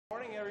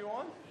morning,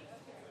 everyone.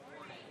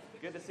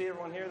 Good to see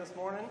everyone here this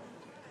morning.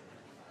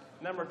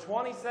 Number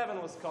 27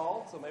 was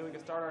called, so maybe we can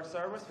start our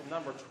service with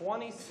number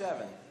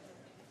 27.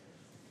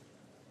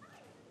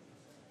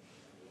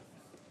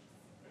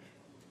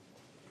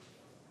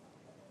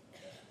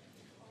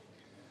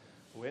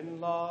 When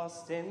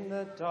lost in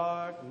the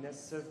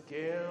darkness of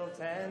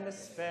guilt and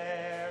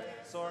despair,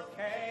 sore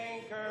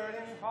cankered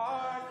in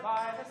heart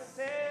by the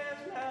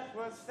sin that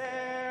was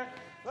there,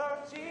 Lord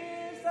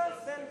Jesus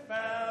then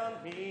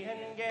found me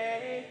and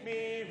gave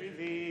me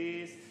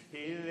release.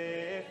 He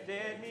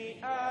lifted me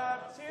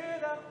up to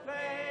the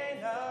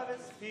plain of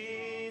His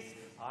peace.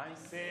 I'm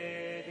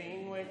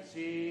sitting with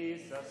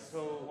Jesus,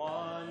 so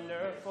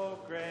wonderful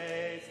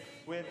grace.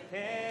 With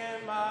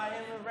Him I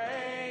am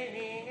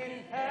reigning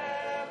in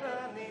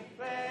heavenly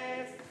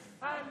place.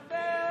 I'm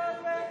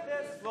filled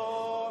with His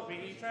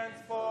glory,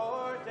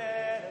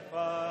 transported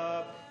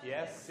above.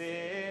 Yes,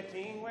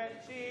 sitting with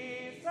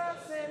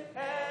Jesus in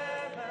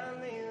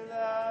heavenly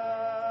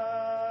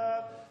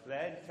love.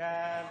 Led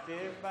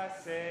captive by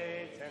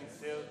Satan,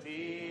 still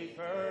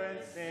deeper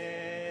in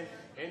sin,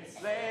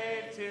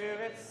 enslaved to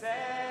its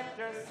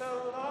scepter,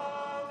 so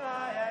long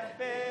I had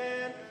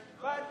been.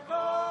 But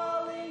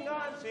calling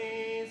on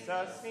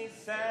Jesus, He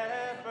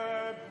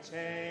severed the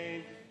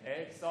chain,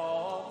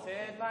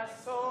 exalted my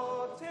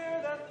soul to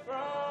the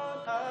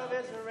throne of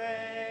His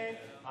reign.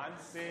 I'm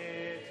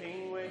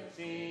sitting with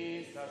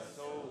Jesus,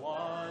 so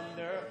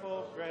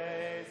wonderful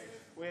grace.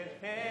 With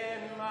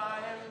Him I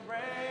am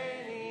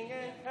reigning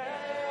in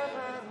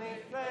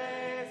heavenly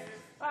place.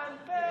 I'm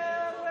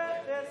filled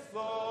with His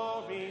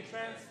glory,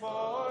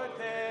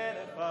 transported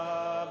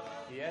above.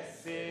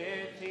 Yes,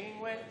 sitting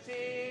with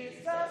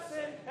Jesus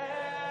in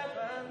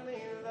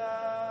heavenly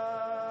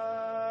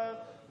love.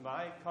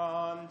 My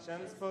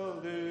conscience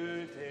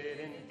polluted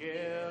and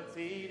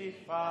guilty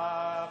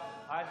defiled,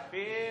 I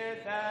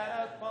feared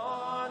that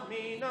upon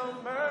me no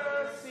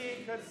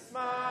mercy could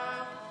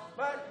smile.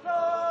 But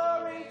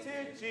glory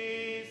to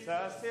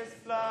Jesus, His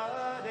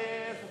blood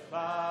is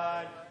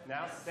applied.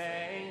 Now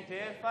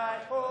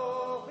sanctified,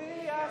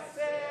 holy, I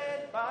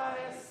sit by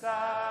His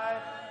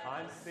side.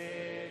 I'm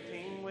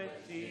sitting with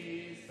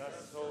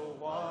Jesus, so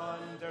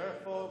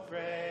wonderful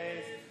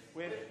grace.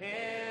 With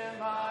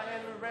Him I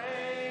am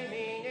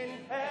reigning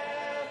in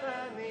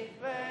heavenly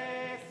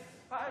place.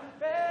 I'm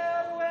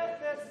filled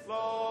with His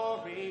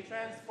glory,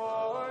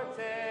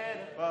 transported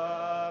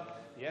above.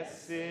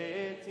 Yes,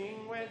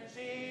 sitting with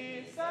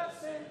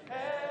Jesus in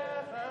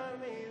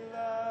heavenly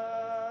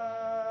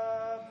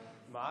love.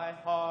 My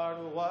heart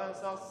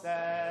was all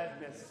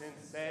sadness in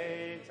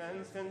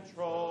Satan's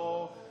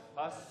control,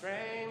 a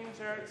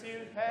stranger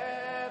to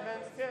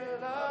heaven's still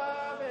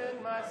love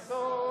in my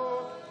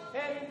soul.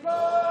 In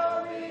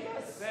glory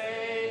the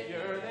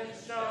Savior then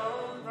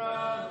shone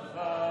from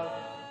above,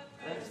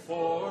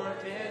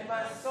 transported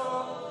my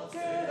soul to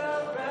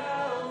the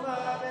realm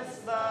of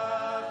His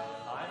love.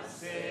 I'm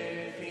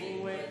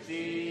sitting with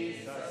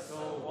Jesus,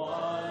 so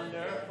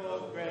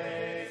wonderful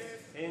grace.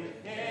 In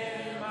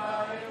Him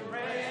I am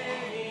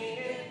reigning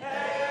in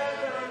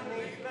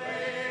heavenly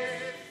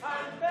place.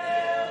 I'm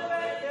filled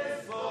with His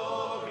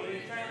glory,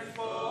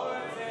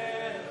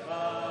 transported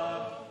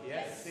above.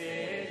 Yes,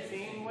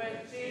 sitting with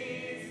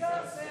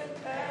Jesus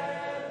in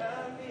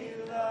heavenly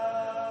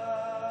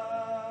love.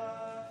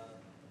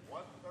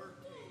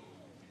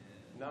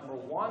 113. Number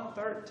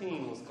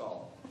 113 was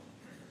called.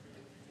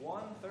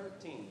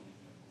 113.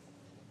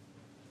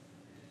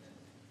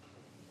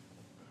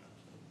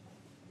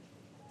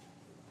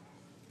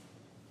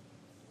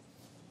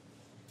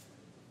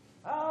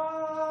 I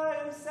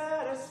am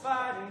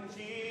satisfied in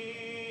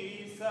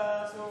Jesus.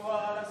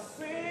 What a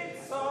sweet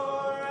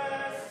soul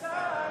rest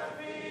I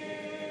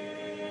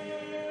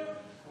feel.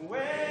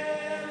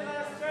 When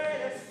life's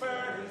greatest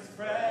burdens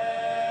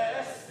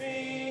press me,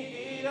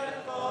 He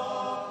doth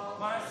all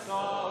my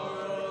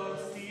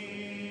sorrows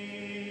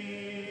heal.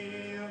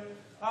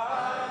 I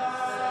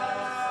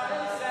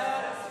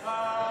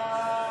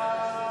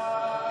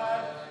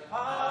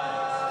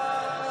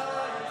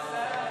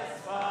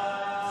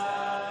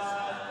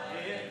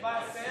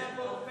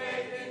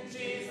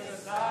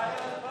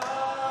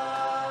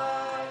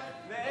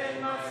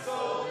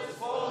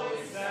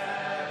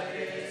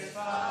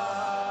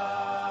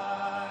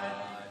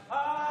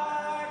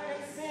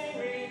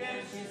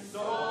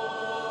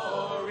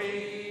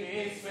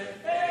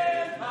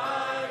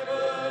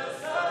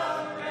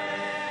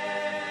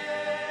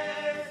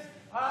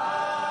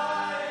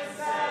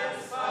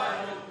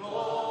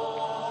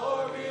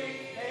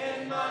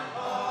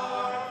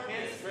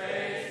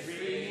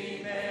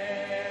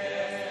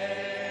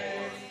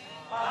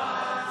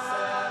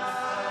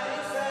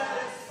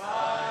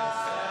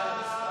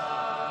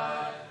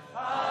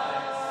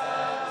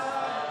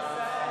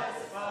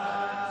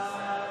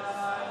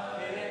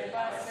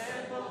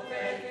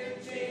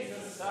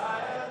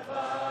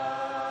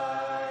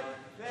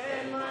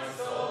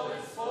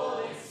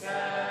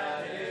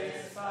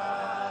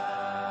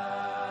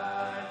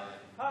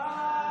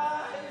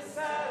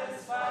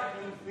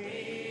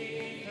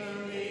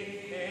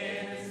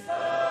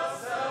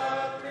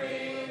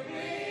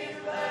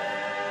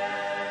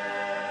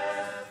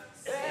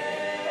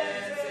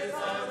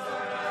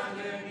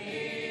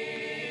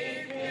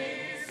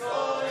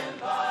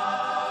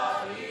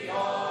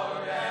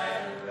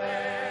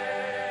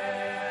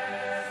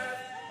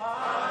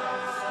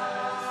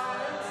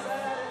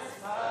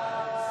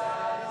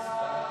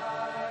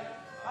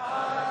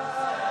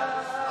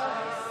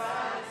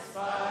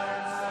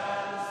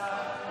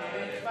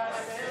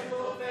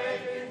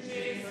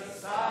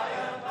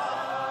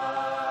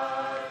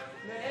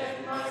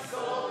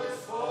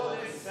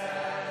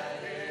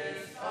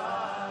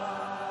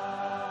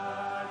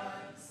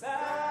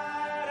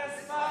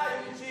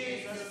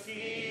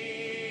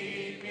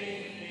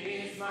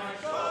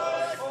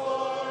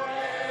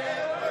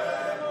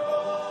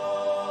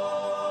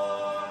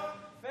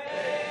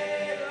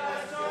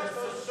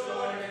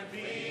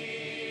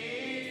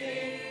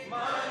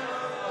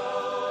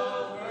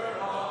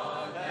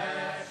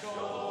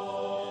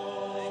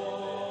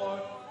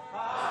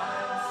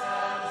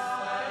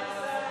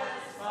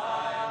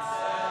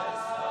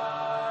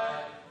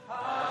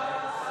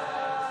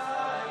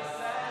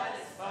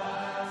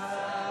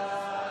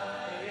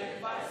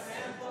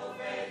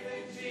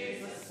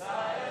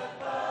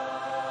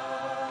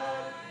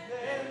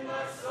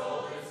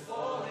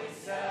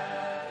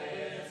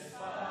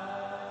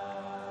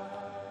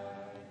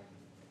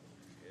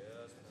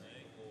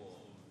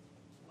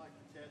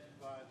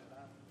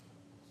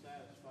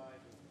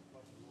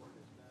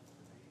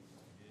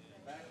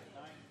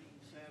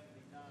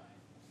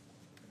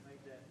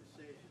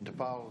to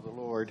follow the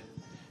Lord,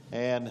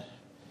 and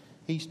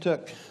He's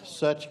took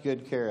such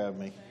good care of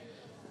me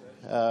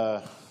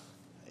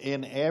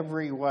in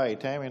every way.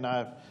 Tammy and I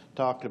have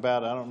talked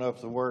about, I don't know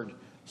if the word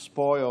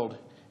spoiled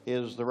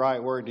is the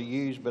right word to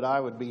use, but I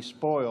would be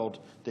spoiled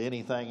to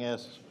anything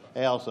else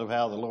of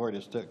how the Lord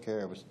has took care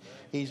of us.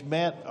 He's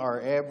met our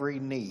every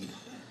need.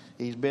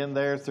 He's been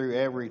there through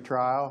every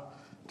trial,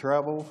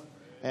 trouble,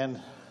 and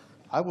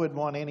I wouldn't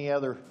want any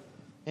other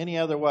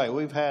way.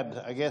 We've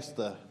had, I guess,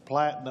 the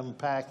platinum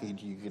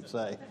package, you could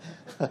say,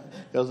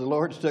 because the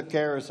Lord's took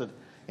care of us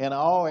in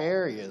all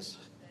areas,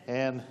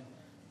 and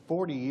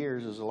 40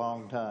 years is a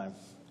long time,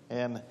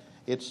 and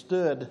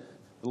the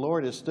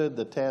Lord has stood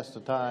the test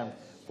of time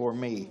for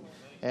me,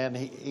 and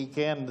He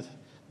can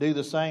do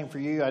the same for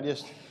you. I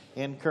just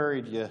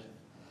encourage you,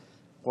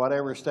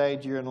 whatever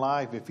stage you're in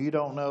life, if you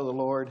don't know the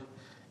Lord,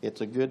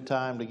 it's a good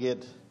time to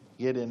get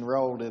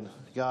enrolled in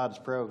God's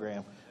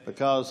program,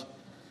 because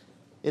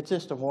it's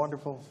just a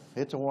wonderful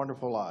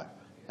life.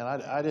 And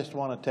I just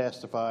want to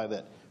testify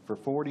that for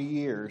 40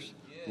 years,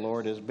 the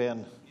Lord has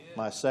been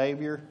my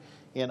Savior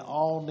in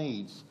all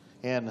needs,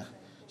 in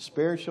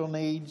spiritual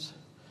needs,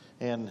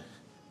 in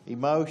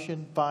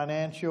emotion,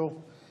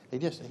 financial. He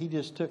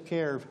just took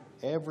care of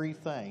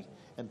everything,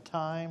 and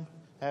time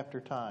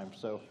after time.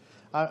 So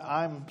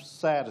I'm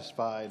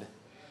satisfied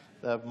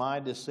of my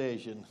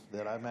decision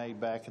that I made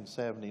back in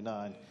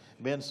 '79.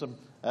 Been some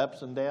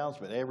ups and downs,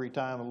 but every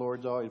time the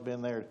Lord's always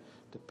been there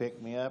to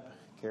pick me up,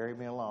 carry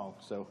me along.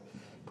 So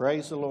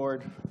praise the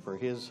Lord for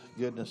His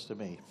goodness to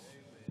me.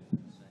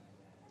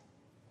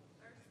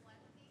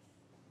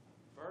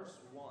 Verse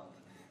 1.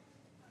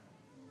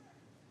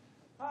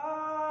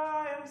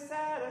 I am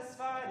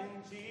satisfied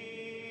in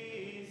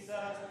Jesus.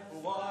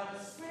 What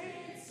a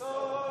sweet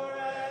soul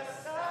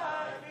rest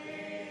I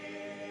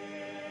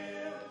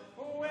feel.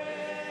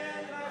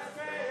 When life's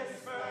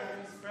greatest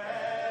burdens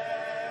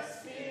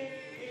press me,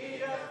 He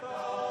doth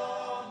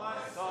all my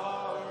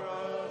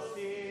sorrows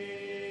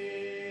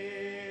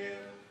heal.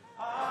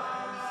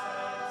 I'm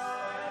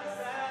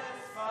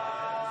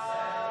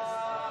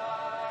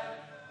satisfied.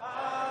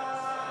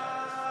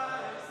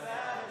 I'm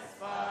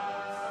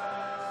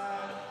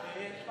satisfied.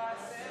 If by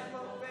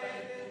simple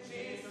faith in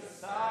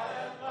Jesus I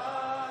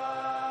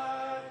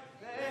abide,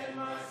 then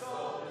my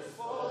soul is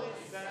fully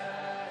satisfied.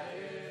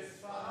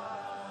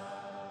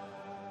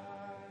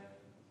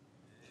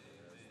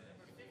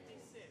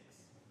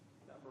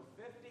 Number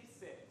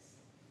 56.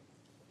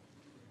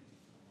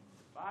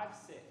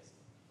 5-6.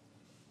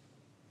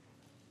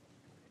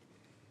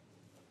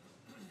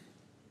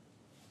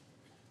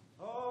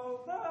 Oh,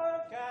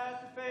 look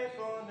at the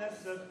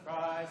faithfulness of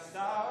Christ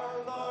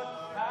our Lord,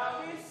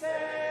 how He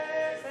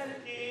saves and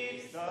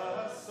keeps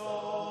the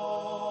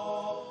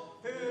soul.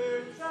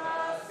 Who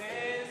trusts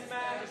in His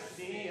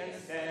majesty and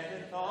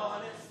standeth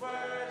on His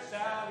word,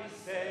 shall be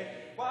saved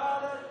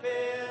while the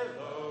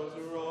billows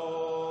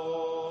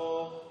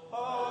roll.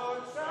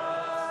 Oh,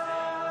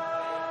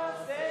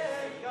 trust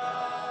in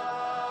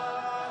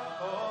God.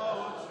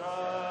 Oh,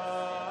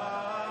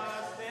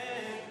 trust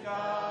in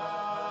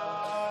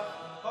God.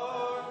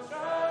 Oh,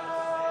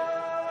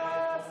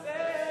 trust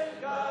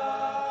in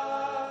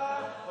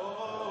God.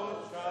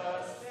 Oh,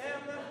 trust in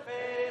the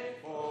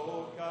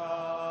faithful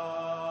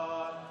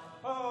God.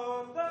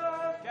 Oh,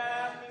 look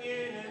at the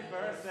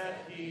universe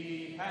that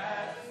He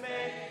has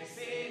made.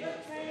 See the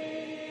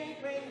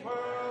twinkling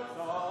worlds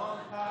on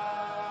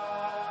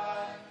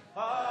high.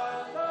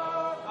 Our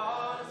Lord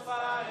on His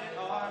flying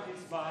arm,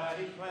 His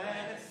mighty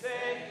planets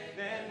say,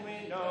 then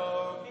we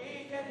know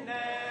He can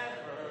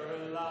never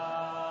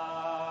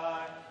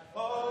lie.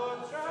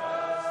 Oh,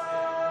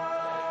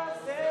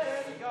 trust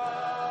in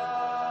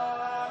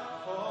God.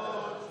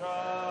 Oh,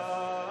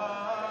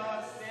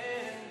 trust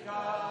in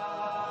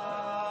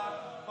God.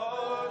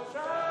 Oh,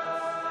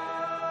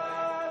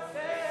 trust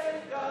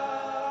in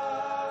God.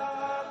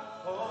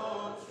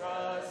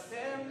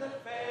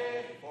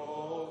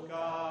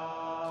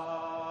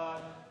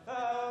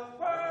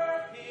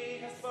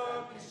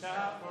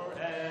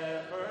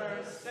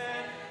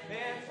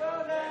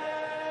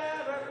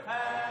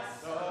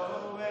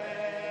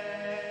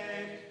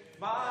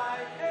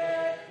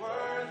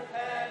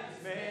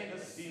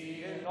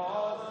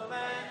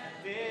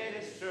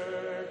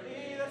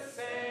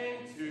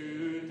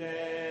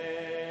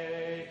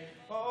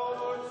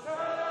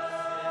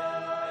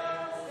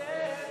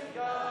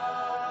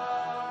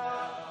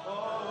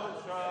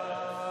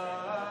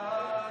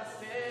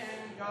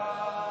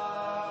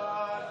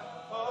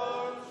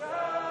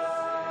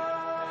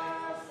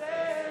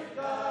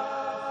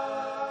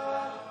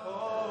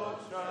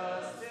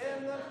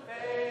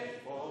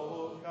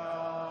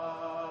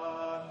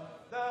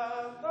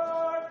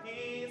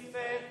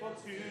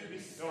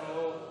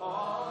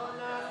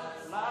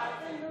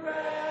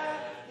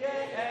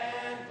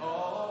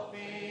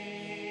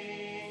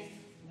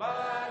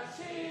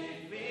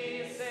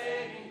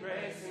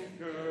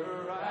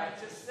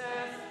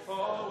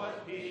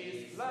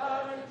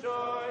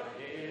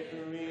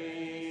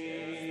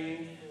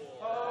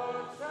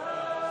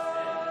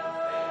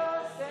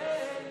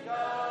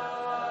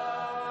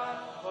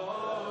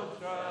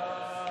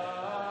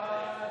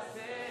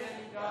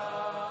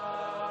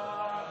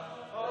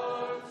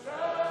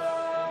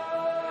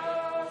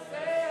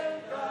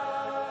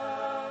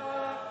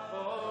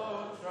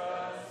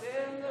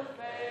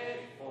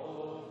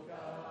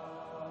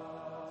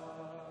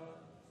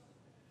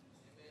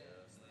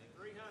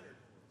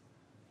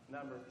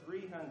 number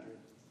 300.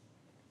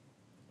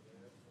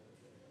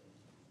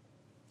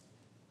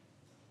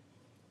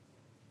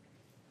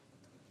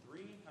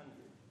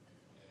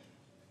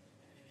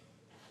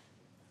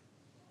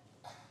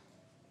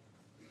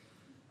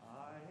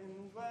 I am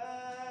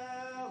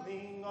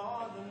dwelling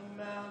on the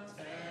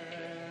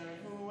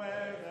mountain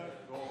where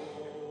the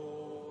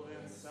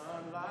golden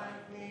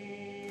sunlight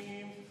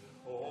gleams,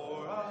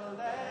 o'er a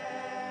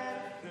land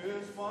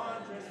whose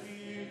wondrous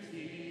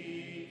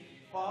beauty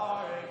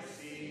far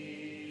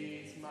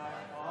exceeds my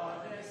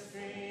fondest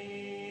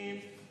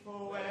dreams,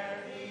 where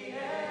the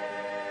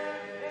air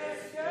is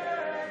pure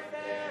and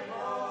fair,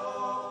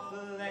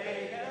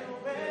 laden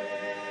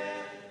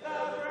with the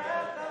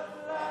breath of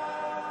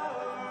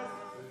flowers.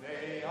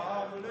 They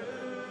are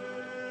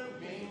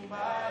blooming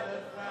by the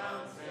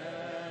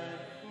fountain,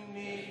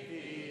 'neath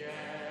the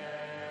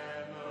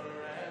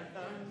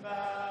amaranthum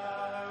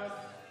boughs.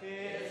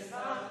 Is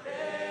not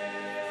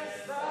this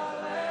the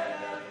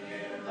land of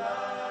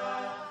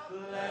Beulah,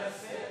 blessed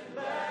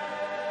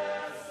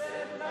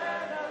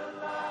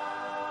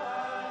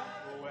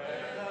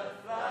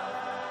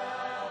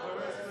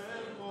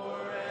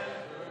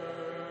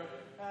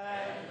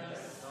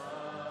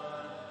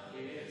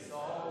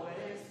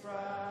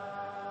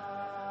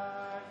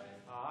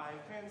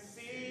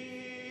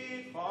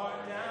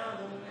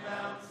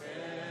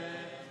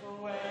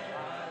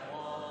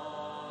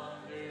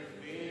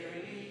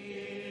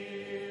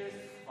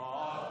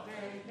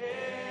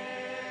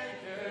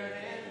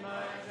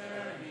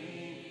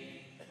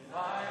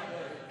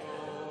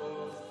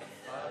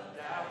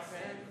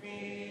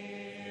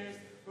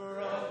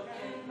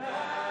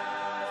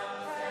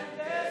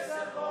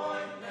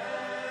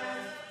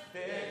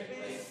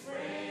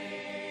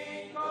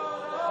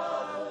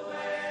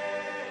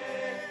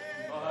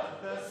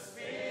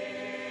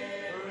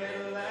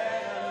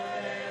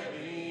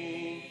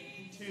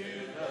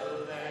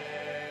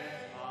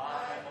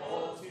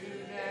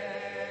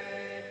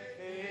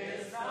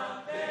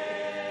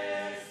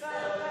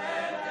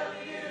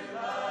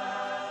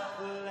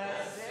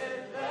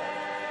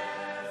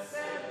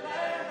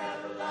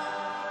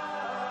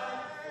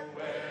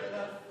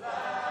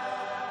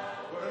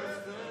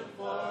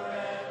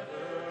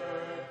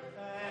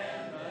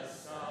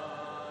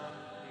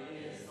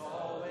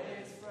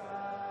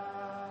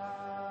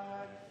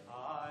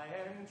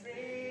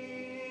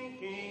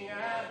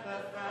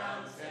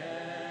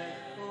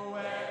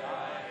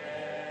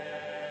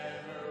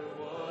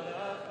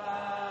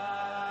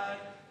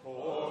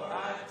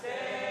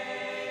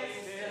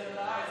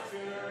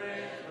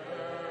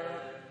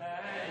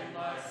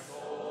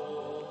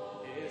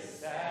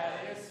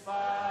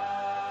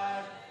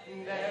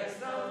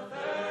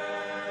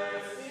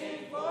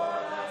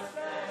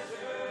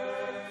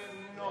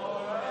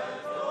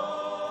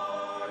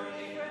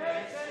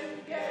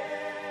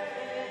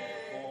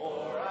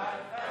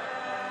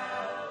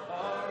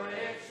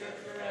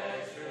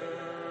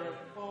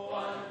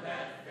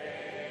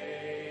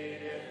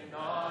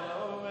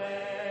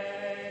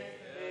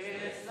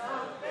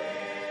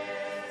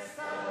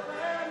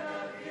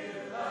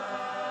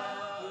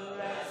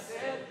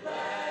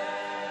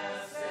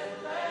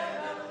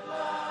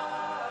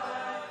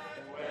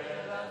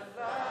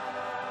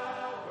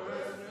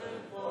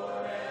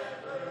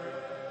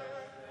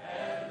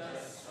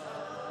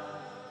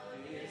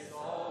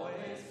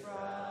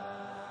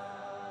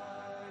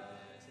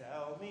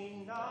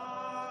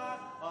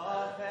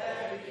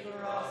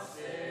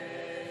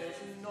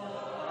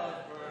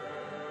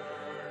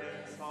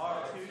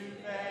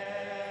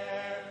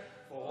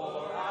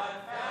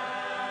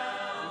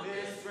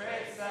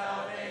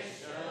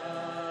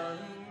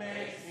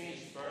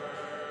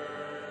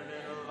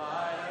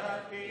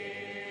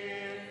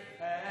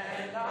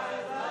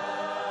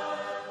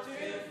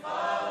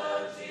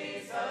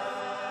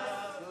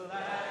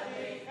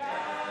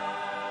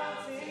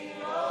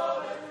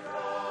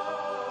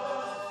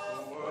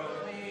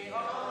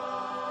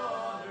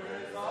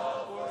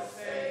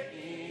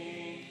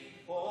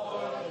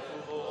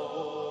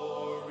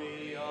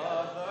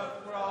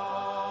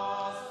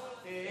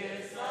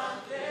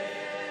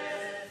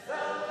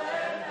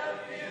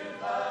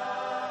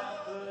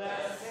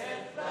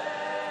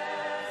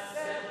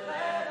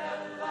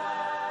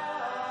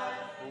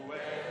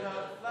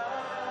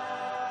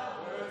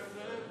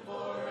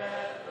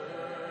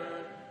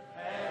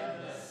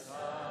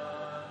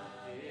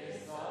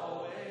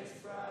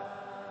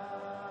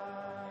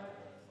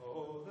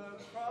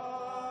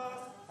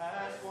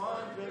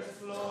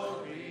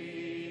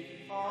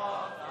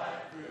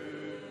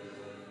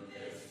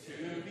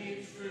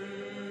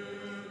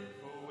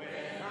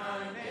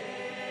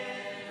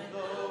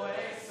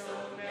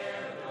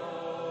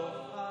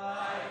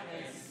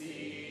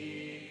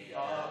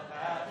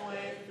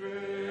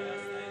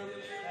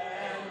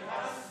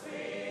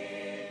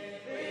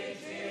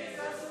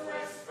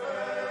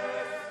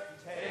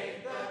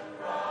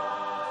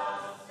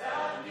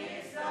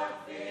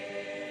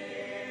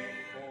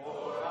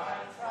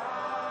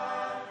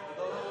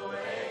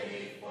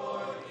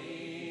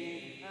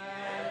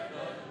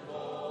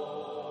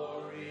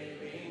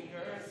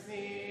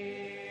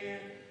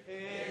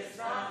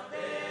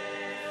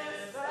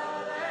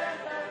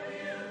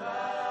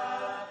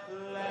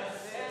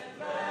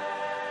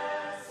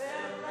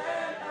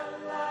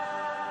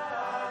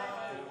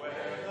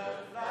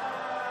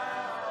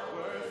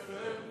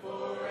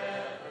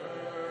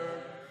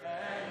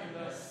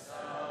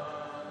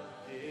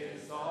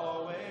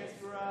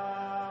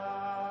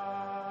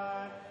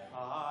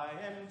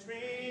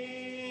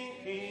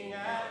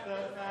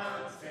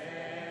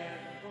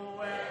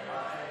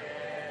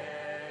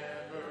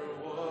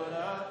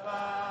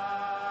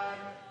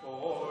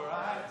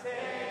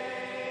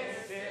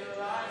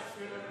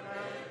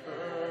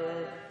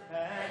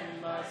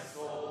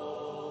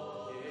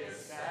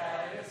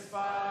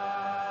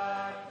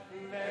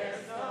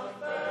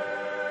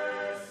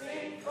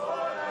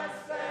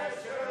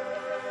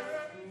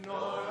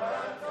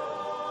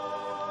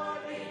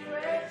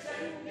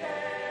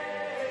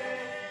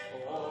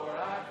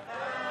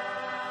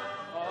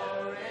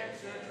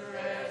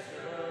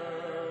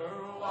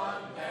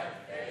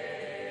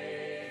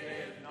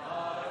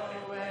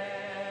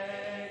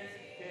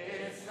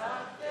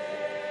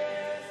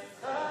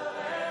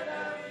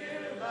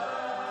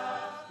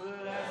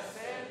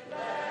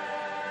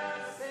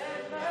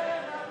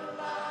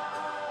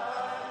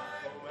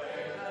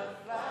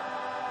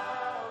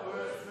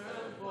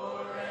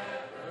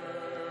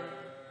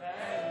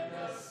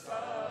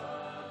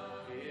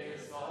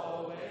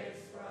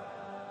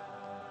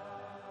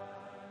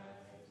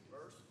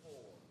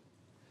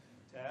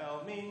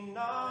Tell me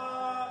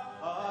not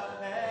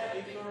of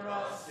heavy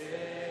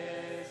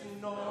crosses,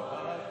 nor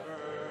of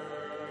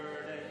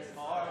burdens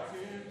hard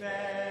to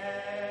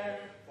bear,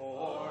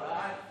 for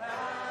I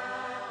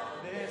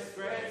found this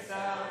great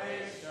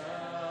salvation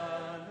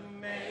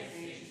makes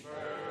each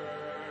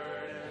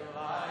burden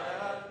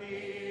light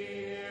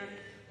appear,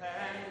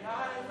 and I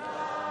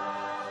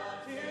love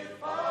to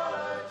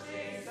follow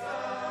Jesus,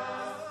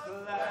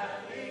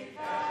 gladly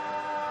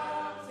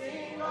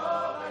counting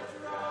all my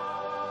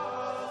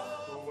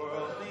trials,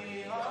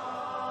 worldly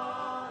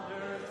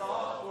honors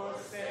all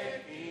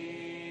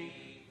forsaking,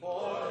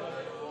 for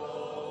the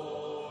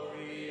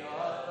glory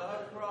of the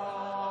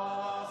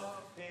cross.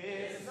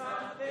 Is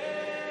not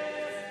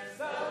this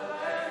the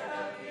land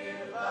of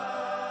pure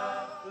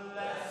love,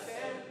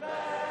 blessed,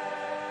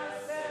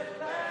 blessed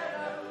land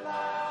of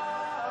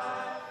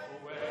life,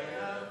 where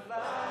the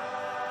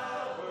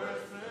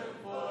flowers bloom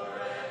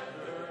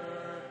forever,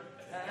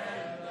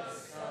 and the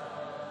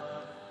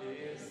sun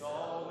is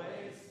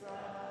always bright?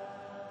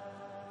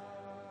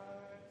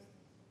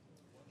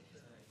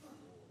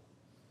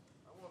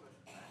 I want to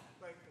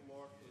thank the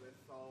Lord for this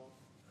song.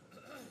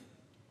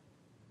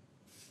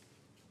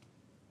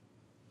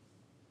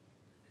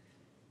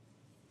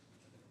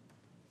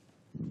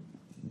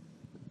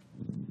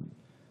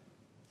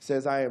 It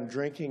says, I am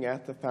drinking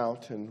at the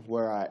fountain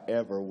where I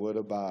ever would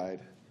abide.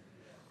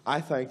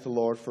 I thank the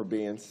Lord for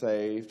being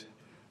saved.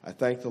 I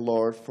thank the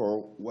Lord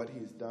for what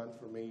he's done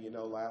for me. You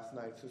know, last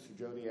night Sister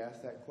Jody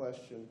asked that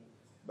question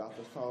about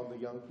the song the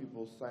young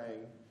people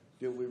sang.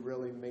 Did we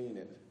really mean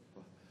it?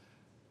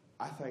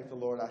 I thank the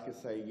Lord I could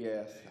say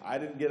yes. I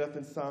didn't get up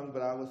and sung,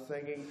 but I was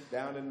singing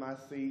down in my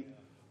seat.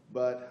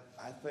 But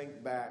I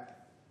think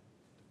back,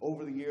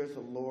 over the years, the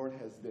Lord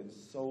has been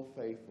so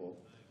faithful.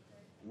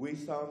 We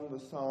sung the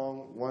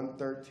song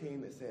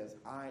 113 that says,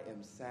 I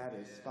am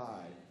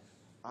satisfied.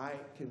 I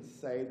can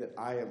say that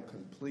I am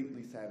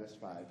completely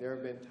satisfied. There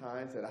have been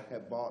times that I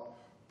have bought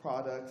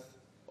products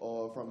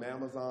from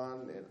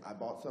Amazon, and I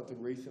bought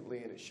something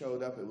recently, and it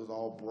showed up, it was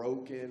all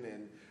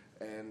broken,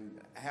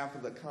 and half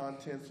of the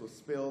contents was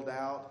spilled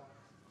out.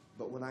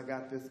 But when I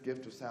got this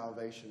gift of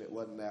salvation, it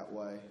wasn't that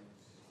way.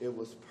 It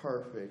was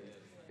perfect.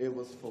 It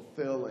was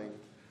fulfilling.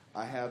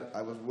 I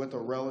was with a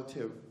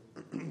relative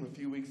a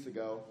few weeks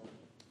ago,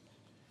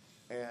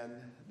 and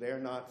they're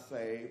not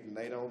saved, and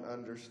they don't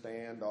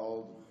understand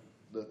all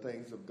the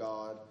things of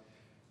God.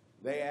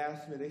 They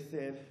asked me, they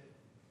said,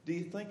 do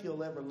you think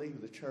you'll ever leave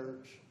the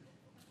church?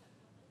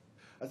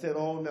 I said,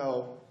 oh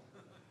no.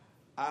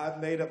 I've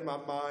made up my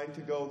mind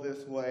to go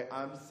this way.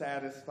 I'm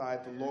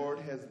satisfied. The Lord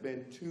has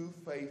been too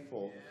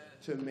faithful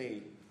to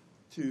me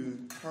to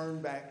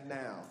turn back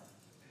now.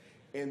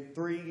 In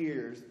 3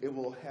 years, it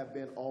will have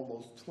been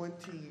almost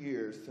 20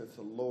 years since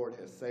the Lord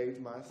has saved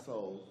my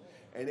soul.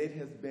 And it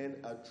has been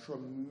a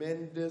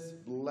tremendous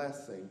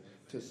blessing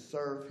to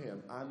serve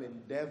him. I'm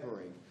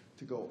endeavoring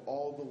to go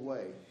all the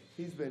way.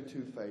 He's been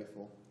too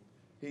faithful.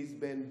 He's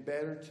been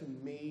better to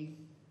me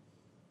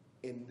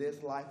in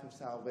this life of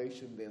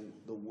salvation than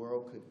the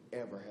world could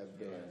ever have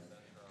been.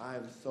 I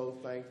am so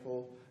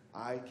thankful.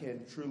 I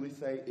can truly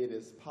say it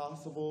is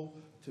possible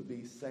to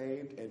be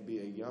saved and be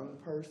a young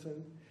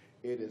person.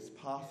 It is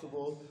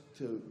possible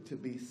to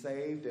be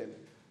saved and,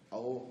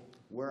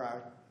 where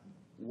I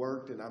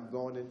worked, and I'm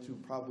going into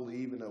probably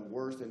even a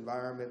worse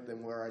environment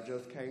than where I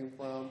just came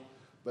from.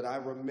 But I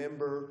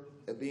remember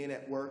being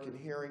at work and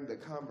hearing the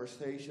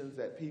conversations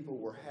that people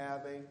were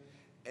having,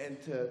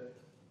 and to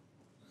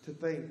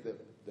think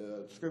that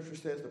the scripture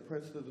says the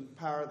prince of the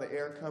power of the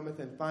air cometh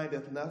and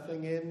findeth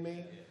nothing in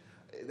me.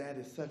 That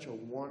is such a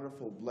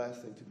wonderful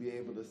blessing to be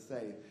able to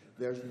say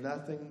there's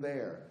nothing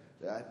there.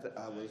 I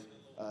was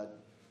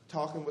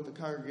talking with the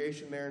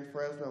congregation there in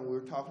Fresno, and we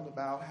were talking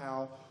about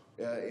how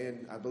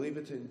I believe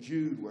it's in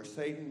Jude, where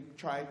Satan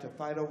tried to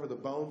fight over the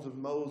bones of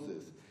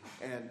Moses.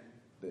 And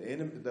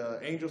the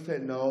angel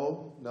said,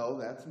 no,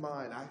 that's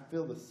mine. I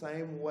feel the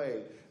same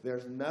way.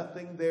 There's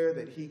nothing there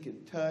that he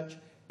can touch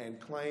and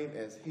claim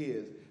as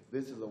his.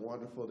 This is a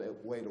wonderful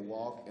way to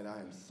walk, and I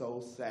am so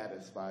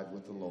satisfied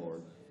with the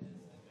Lord.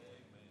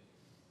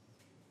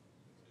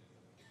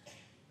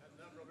 That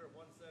number over at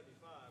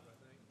 175, I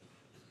think.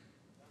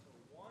 Number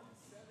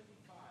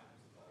 175.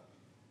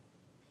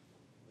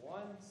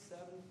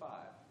 175.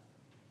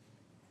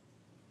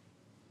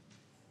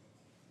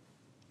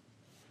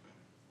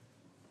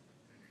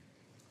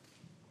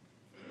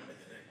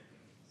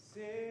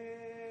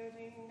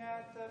 Sitting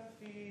at the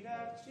feet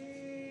of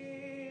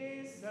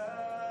Jesus,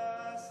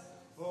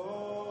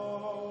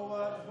 oh,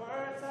 what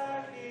words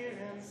I hear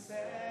him say.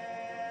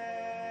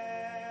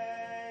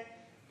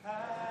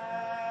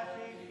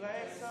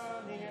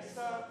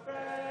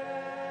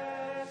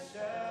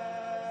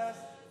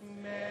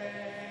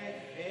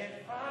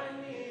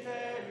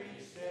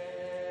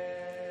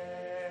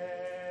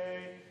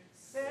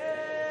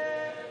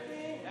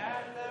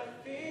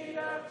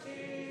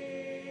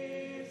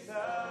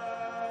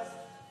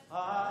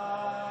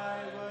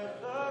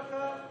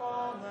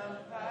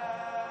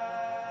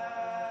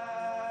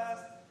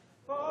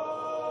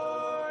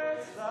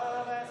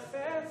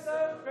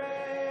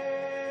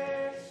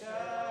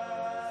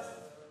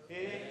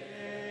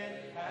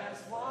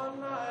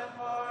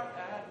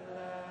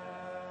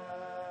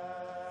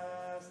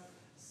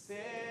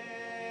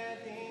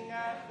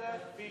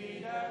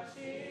 feet of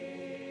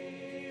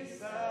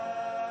Jesus,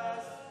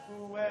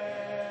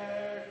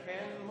 where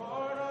can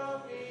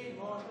mortal be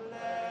more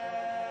blessed?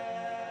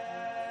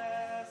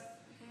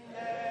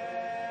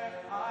 There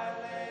I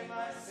lay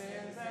my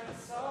sins and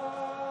sorrows,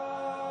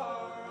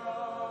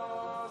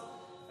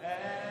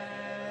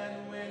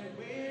 and when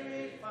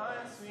weary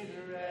find sweet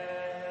rest,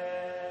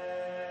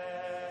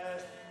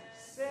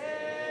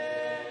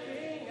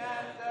 sitting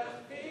at the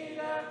feet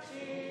of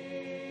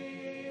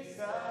Jesus,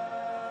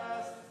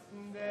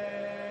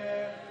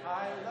 there I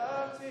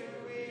love to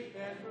weep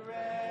and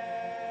pray.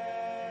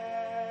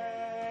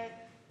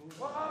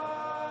 What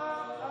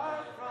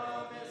our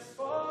promise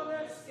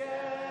fullness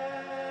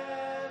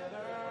gather,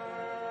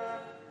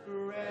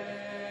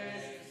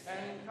 grace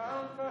and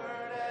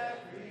comfort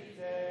every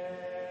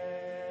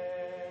day.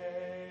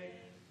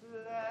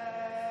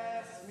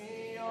 Bless me,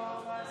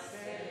 oh my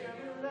Savior,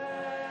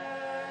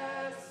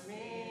 bless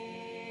me,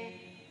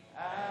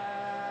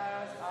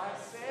 as I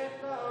sit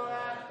low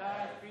at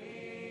thy feet.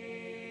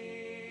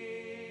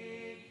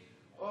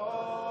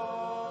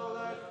 Oh,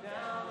 look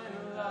down in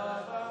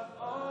love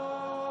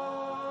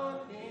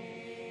upon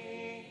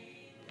me.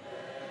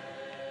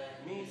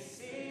 Let me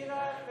see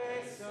thy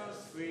face so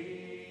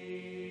sweet.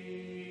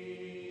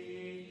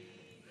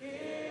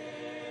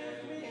 Give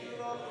me,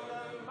 Lord,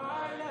 the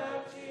mind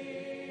of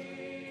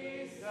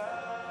Jesus.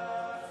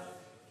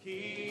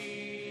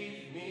 Keep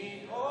me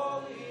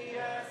holy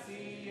as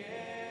he is.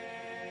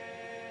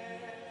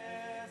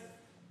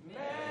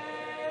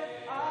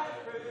 May I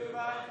prove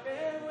I've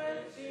been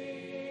with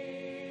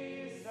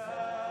Jesus,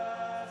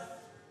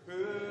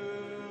 who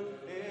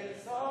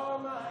is all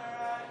my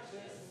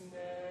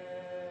righteousness.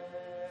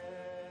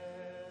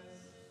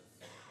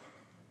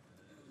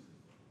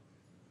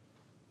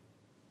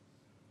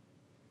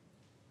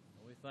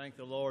 We thank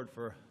the Lord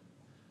for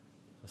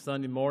a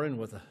Sunday morning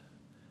with a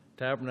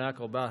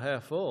tabernacle about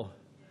half full.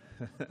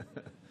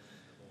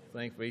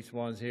 Thank for each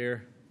one's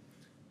here.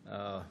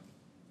 I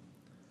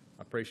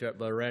appreciate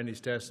Brother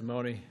Randy's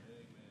testimony.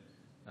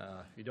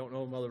 If you don't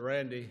know Mother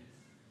Randy,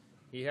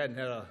 he hadn't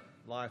had a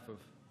life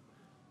of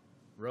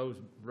rose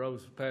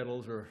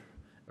petals or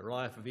a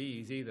life of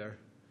ease either,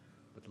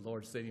 but the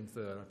Lord sent him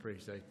through it. I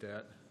appreciate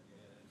that.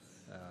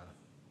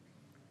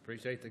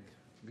 Appreciate the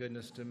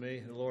goodness to me,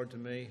 the Lord to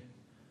me,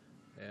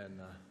 and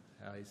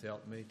how he's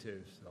helped me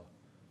too. So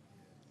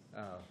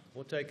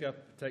we'll take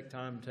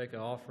time to take an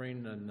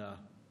offering, and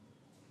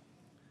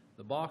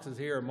the boxes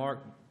here are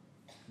marked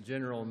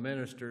general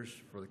ministers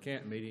for the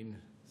camp meeting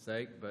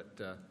sake, but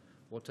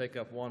we'll take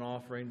up one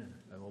offering,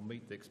 and we'll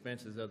meet the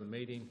expenses of the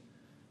meeting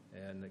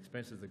and the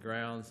expenses of the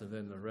grounds, and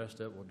then the rest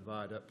of it we'll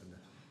divide up into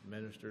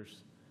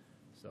ministers.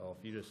 So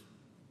if you just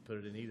put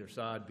it in either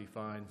side, be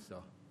fine.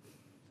 So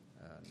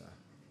and,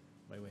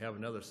 may we have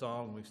another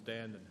song, we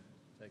stand and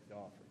take the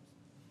offerings.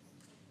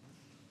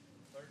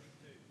 32.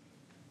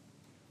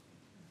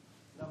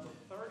 Number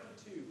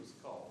 32 was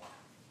called.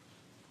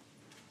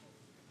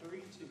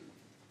 32.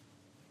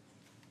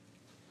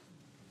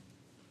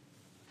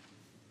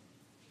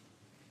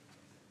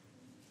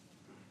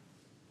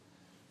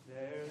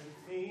 There's a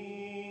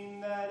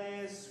theme that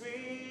is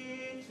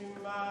sweet to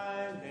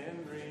my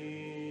memory.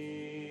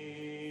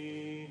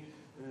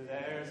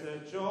 There's a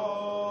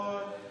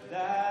joy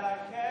that I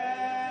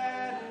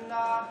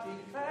cannot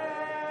declare.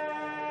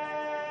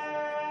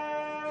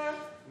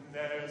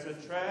 There's a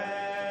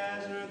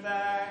treasure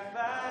that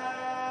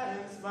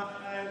gladdens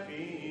my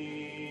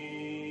being.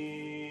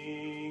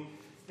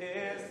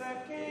 'Tis the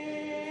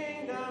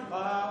kingdom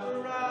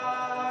of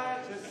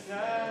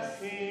righteousness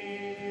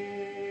here.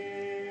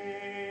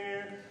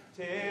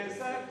 'Tis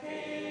the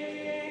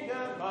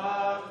kingdom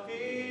of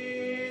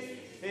peace.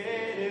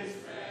 It is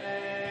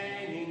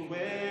reigning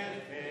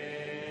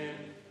within.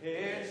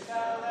 It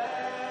shall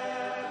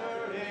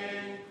ever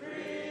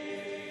increase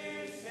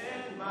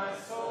in my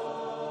soul.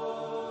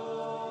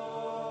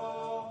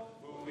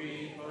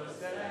 We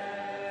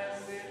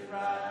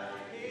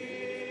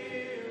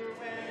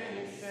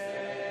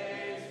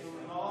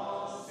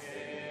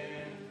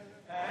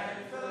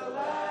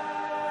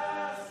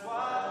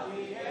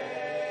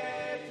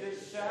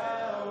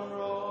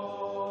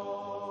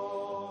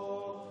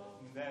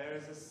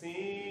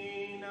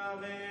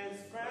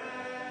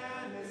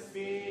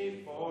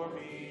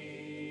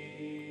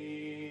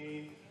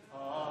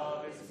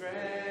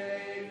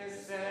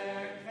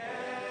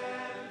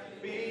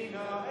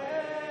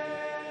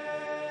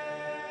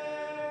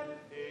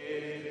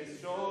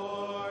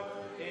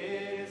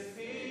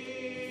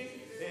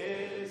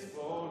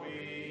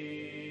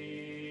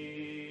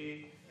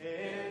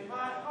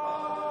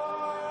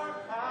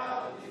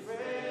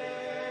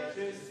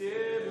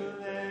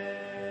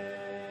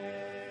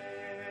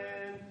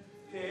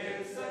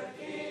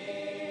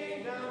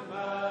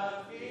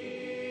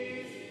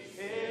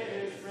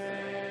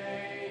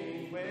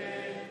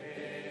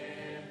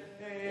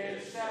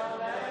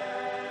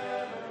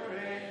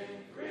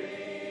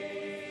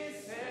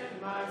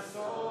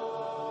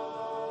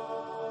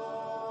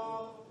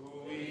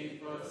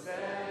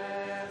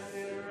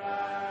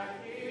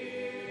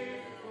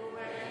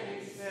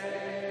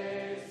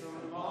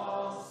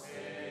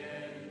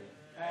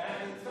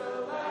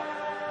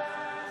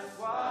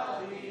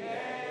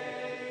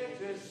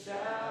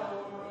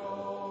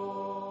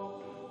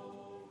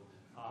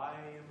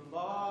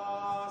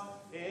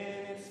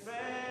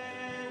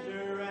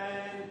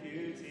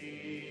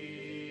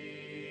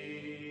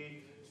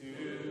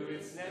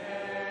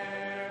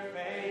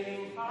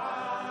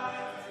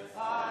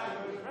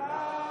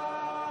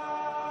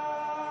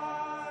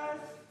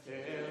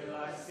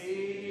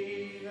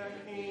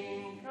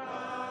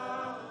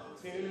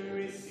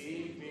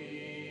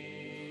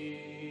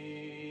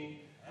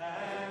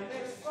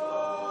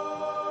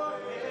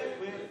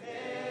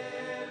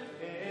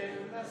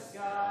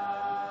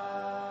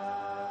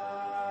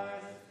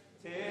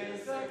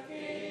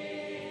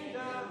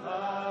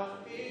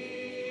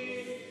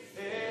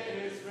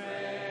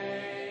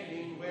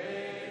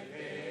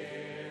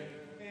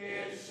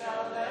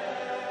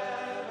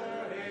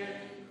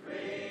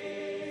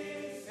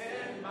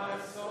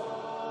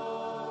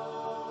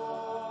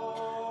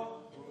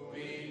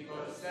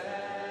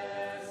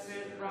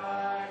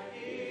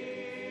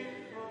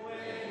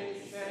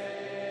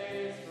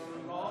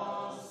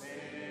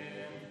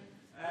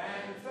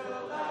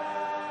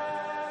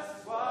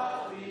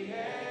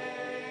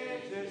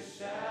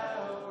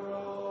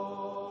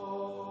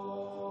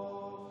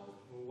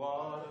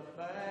all the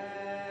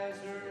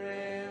pleasure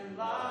in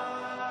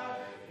life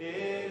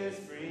it is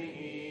bringing.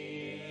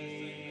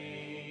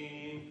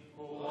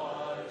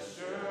 What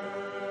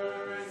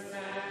assurance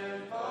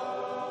and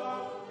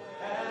hope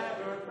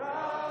ever bright.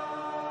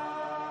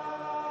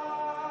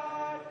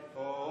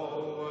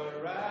 Oh,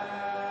 what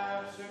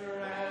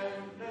rapture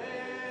and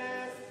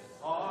bliss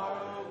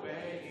are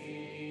awaiting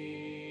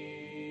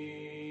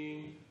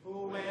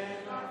when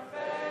our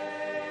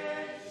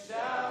faith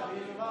shall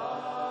be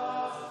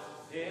lost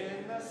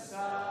in the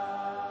sight.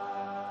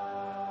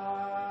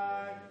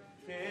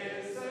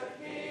 'Tis the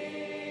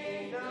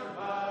kingdom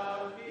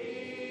of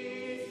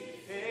peace,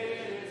 it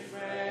is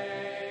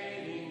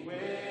reigning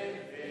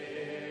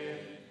within.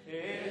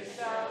 It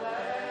shall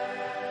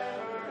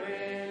ever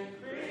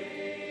increase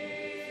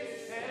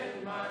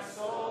in my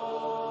soul.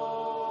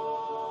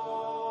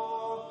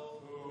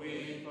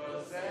 We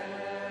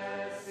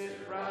possess it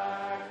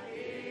right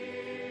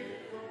here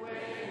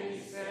when He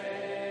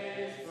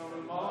saves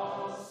from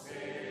all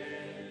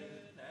sin,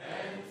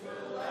 and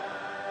will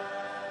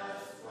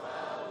last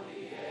while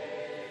the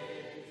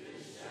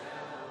ages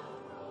shall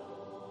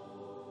roll.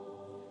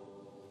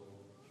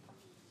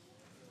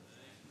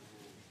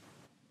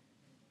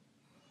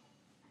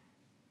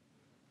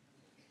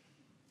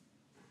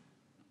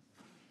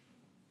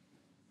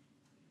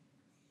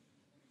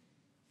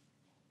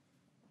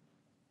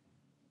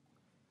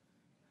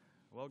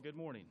 Well, good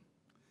morning.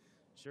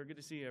 Sure good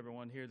to see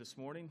everyone here this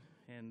morning.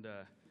 And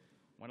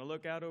when I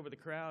look out over the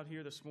crowd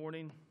here this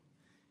morning,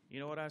 you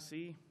know what I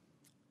see?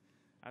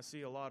 I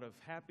see a lot of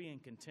happy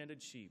and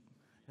contented sheep.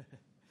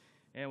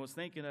 And I was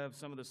thinking of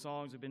some of the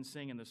songs we've been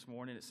singing this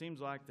morning. It seems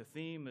like the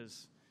theme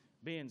is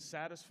being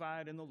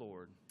satisfied in the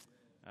Lord.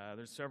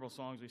 There's several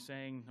songs we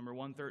sang. Number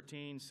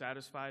 113,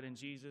 Satisfied in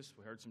Jesus.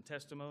 We heard some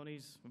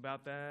testimonies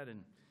about that.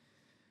 And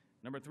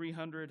number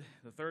 300,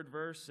 the third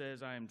verse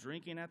says, I am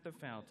drinking at the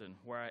fountain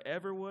where I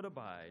ever would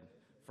abide,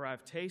 for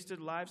I've tasted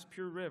life's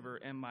pure river,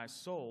 and my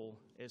soul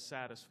is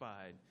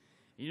satisfied.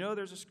 You know,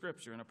 there's a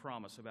scripture and a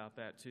promise about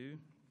that too.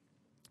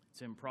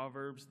 It's in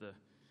Proverbs, let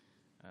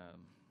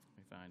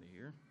me find it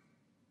here.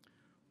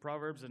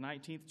 Proverbs, the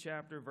 19th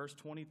chapter, verse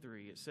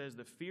 23. It says,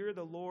 the fear of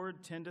the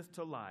Lord tendeth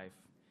to life,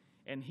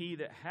 and he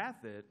that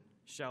hath it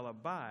shall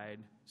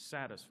abide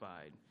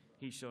satisfied.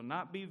 He shall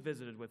not be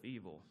visited with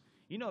evil.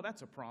 You know,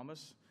 that's a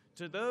promise.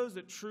 To those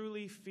that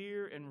truly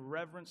fear and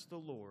reverence the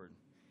Lord,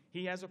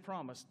 He has a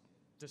promise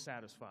to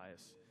satisfy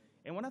us.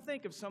 And when I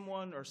think of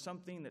someone or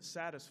something that's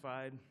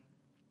satisfied,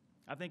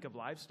 I think of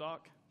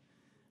livestock.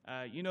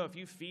 You know, if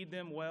you feed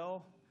them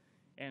well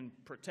and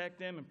protect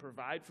them and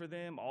provide for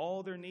them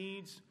all their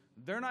needs,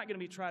 they're not going to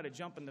be trying to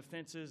jump in the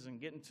fences and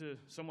get into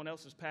someone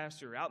else's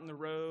pasture, out in the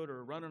road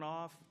or running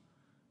off.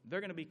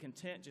 They're going to be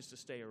content just to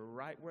stay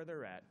right where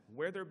they're at,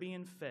 where they're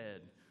being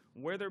fed,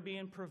 where they're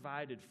being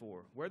provided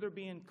for, where they're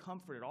being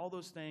comforted, all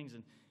those things.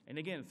 And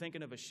again,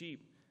 thinking of a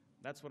sheep,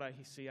 that's what I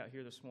see out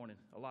here this morning,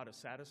 a lot of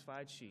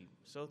satisfied sheep.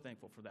 So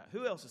thankful for that.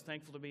 Who else is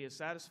thankful to be a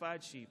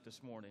satisfied sheep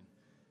this morning?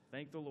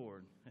 Thank the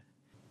Lord.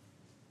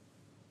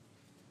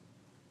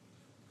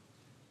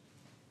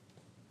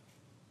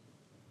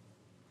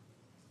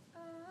 I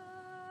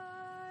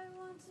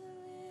want to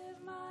live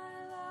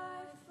my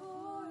life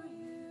for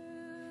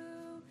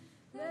you.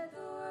 Let the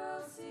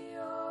world see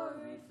your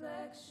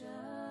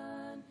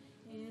reflection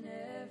in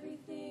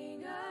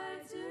everything I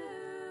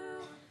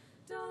do.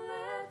 Don't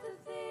let the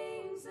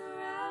things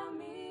around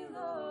me,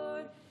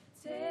 Lord,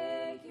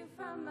 take you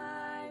from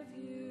my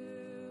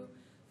view.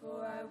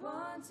 For I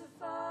want to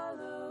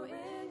follow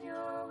in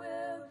your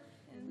will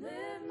and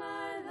live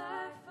my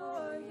life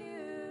for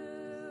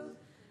you.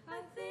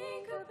 I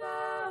think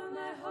about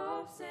my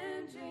hopes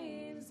and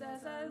dreams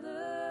as I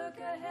look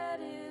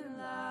ahead in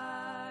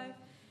life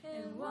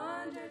and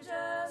wonder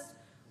just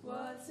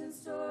what's in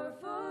store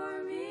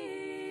for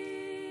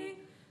me.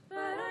 But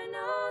I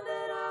know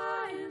that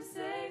I am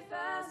safe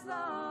as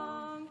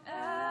long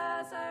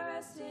as I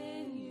rest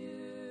in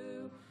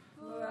you.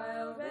 For I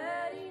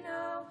already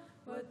know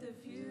what the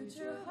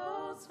future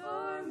holds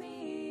for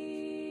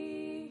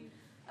me.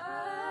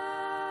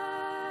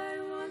 I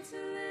want to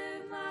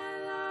live my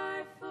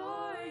life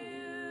for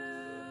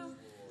you.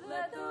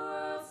 Let the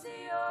world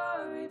see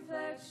your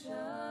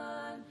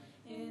reflection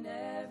in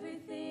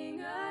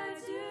everything I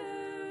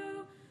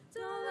do.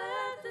 Don't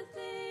let the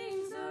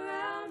things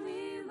around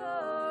me,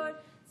 Lord,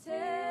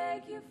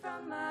 take you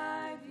from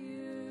my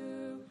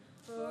view.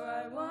 For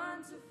I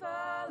want to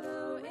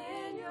follow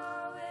in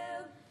your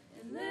will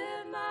and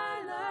live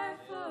my life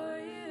for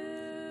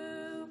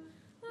you.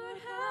 Lord,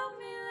 help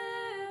me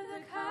live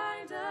the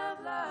kind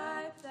of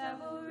life that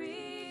will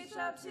reach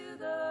out to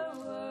the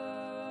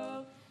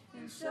world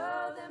and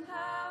show them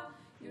how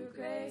your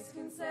grace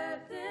can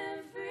set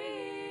them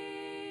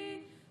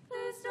free.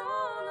 Please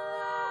don't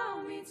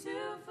allow me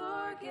to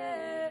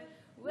forget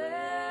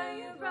where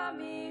you brought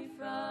me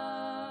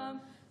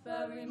from,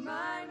 but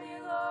remind me,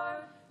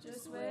 Lord,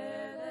 just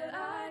where that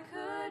I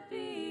could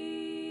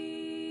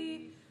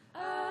be.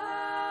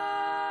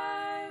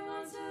 I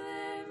want to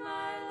live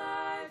my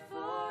life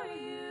for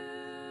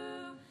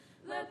you.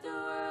 Let the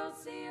world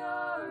see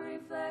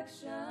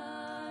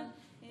reflection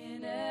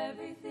in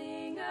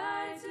everything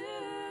I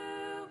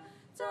do.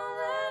 Don't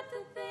let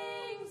the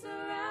things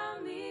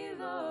around me,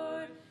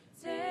 Lord,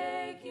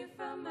 take you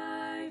from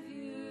my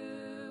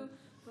view.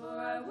 For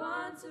I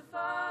want to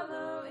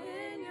follow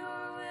in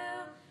your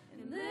will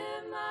and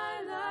live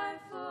my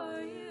life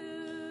for you.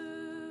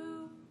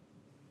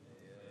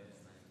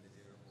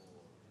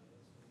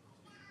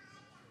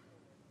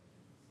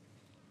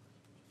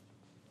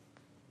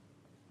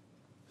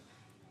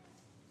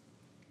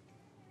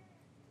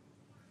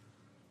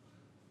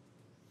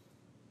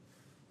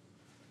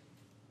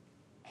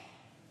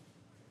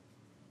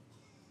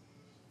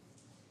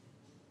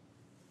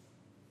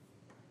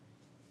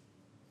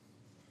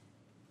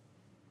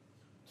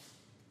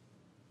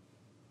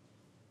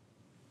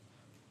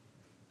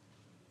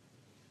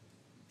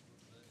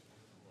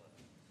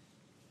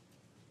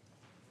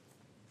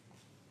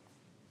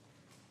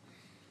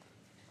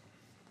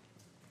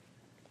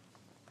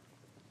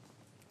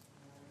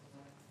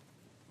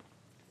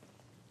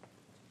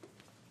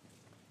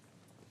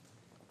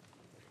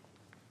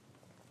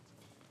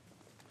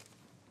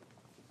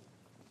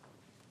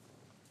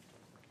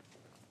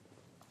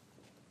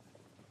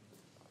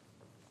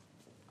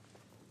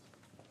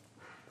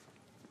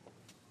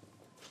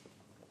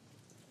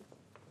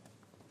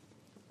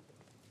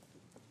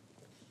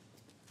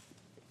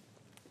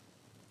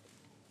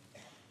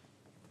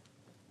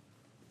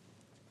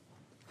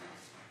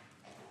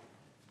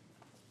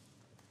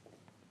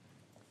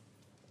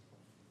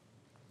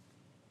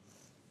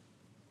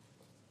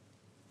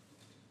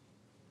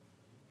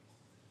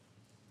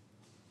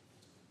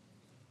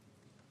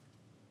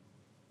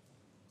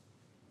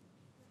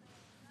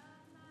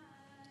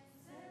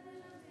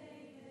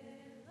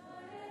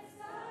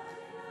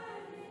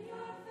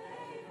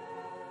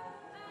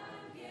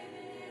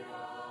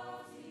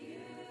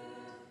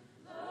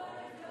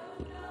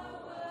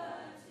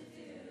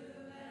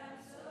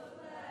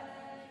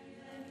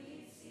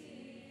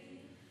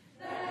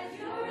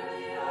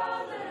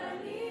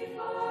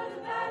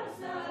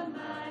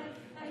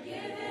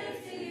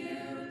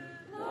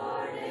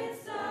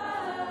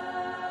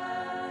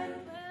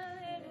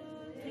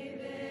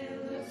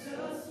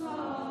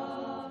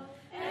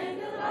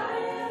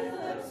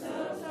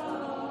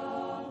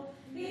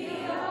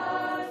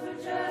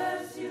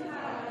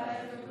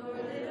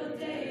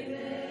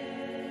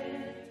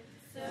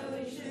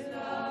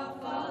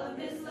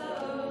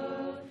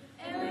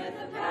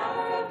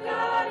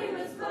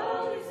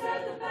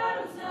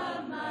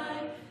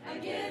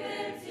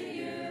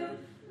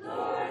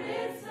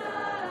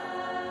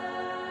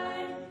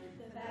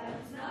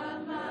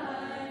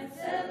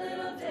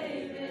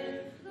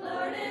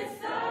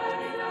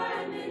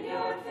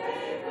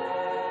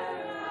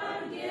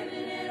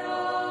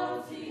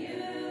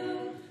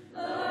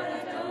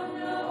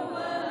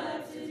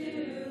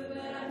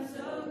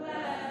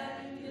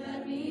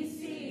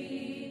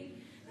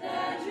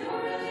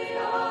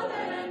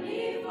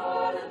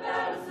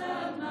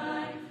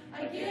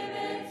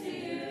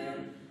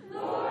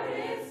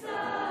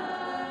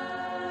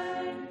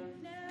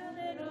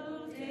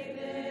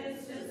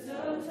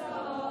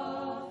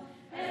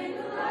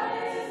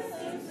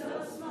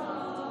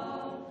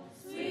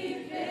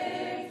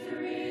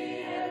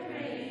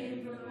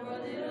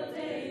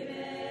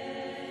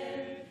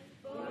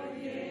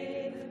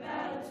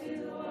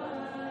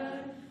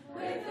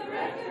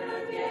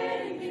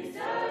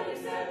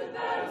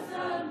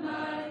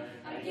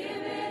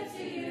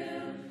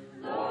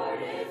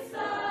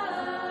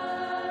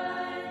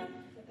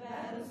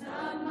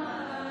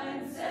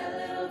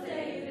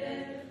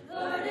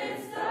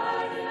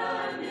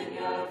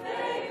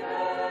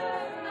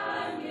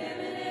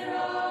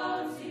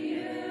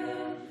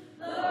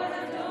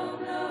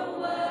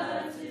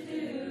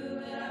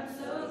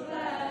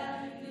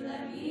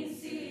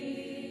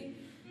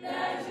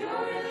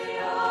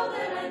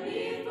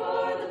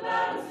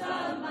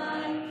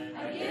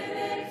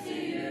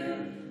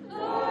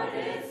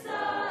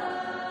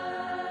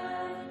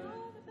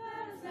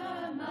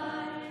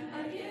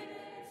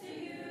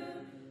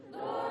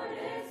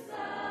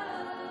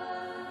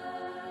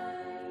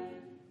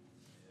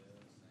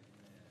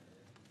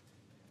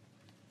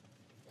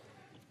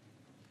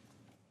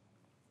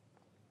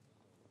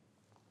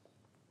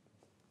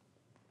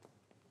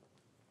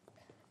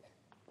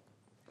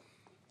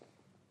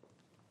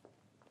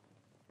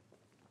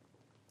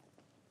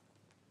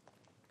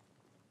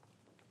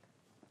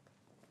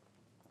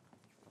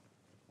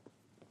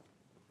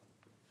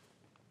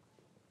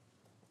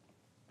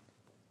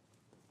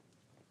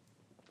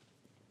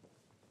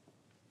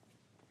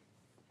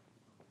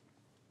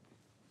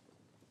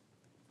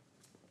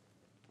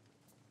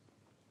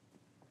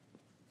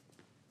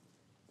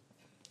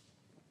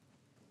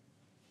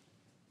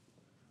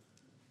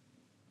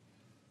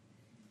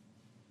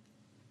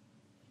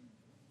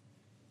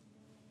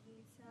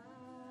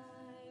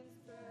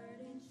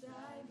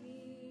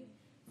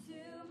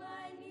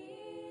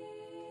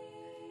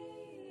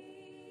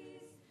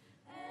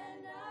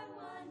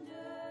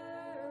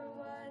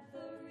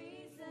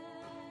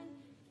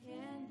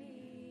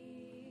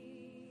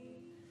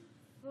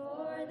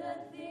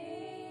 the things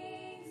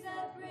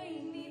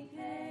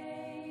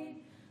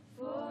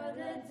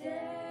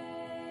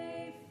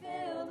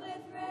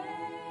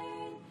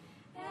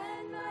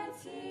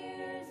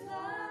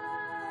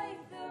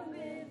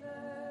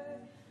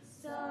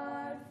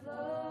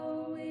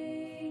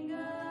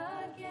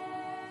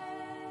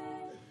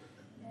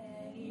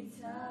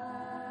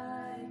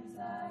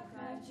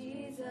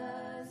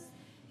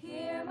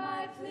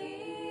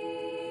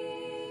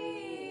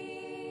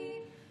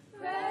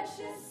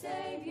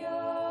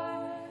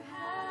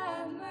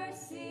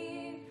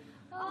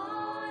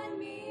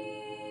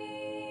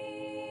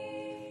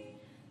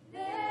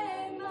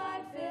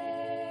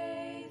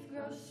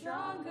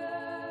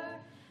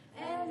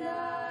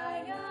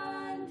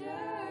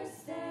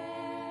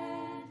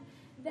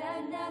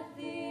and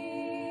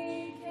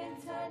nothing can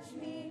touch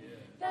me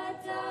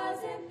that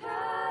doesn't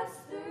pass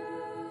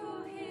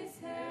through his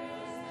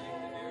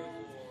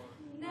hand.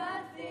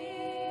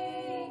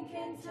 Nothing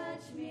can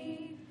touch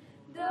me,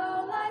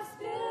 though life's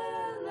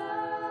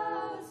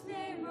billows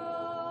may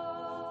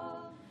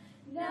roll.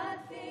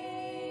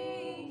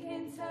 Nothing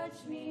can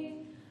touch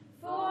me,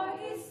 for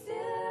he's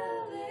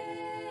still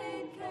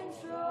in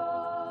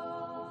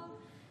control.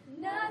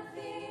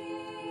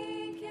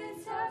 Nothing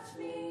can touch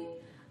me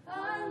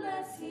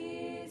unless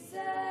he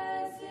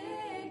says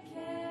it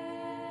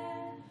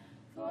can.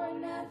 For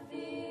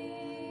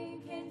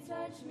nothing can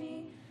touch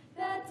me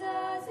that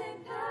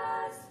doesn't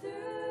pass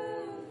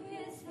through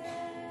his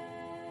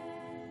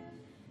hand.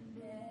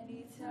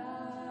 Many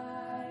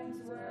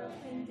times world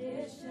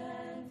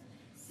conditions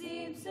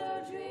seem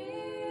so drear,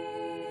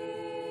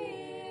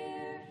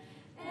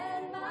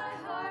 and my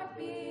heart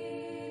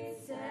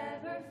beats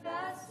ever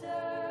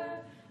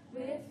faster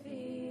with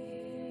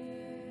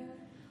fear.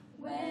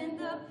 When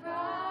the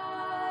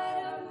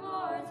pride of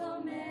mortal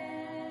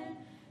man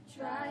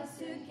tries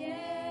to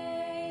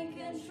gain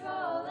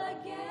control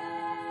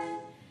again,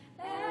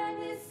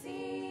 and it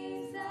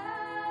seems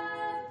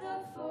that the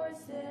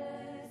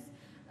forces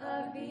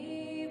of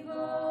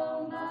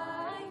evil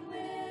might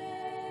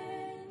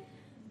win.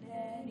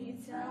 Many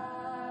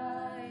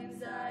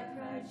times I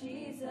cry,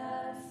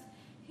 Jesus,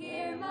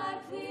 hear my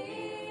plea.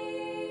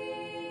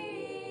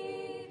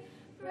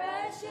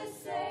 Precious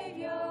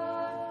Savior,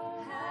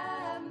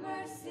 have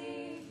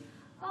mercy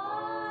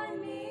on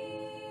me.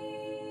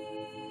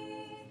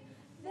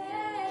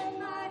 Then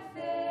my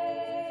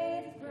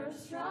faith grows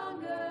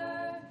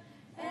stronger,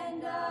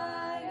 and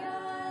I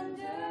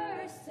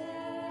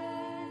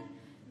understand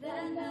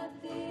that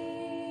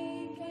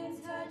nothing can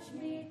touch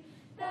me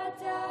that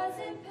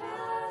doesn't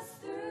pass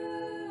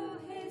through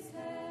his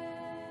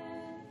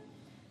hand.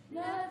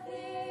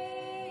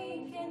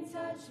 Nothing can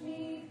touch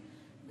me,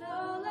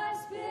 though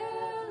life's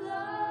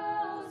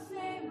billows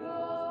may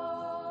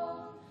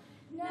roll.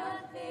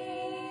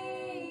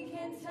 Nothing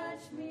can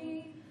touch me,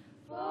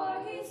 for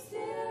he's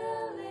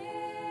still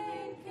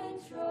in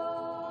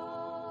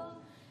control.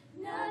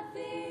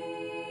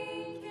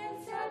 Nothing can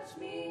touch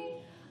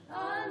me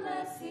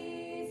unless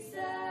he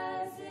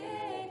says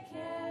it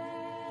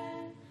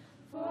can.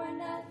 For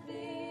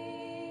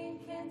nothing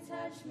can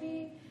touch me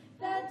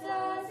that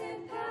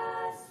doesn't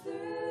pass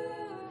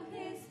through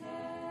his hand.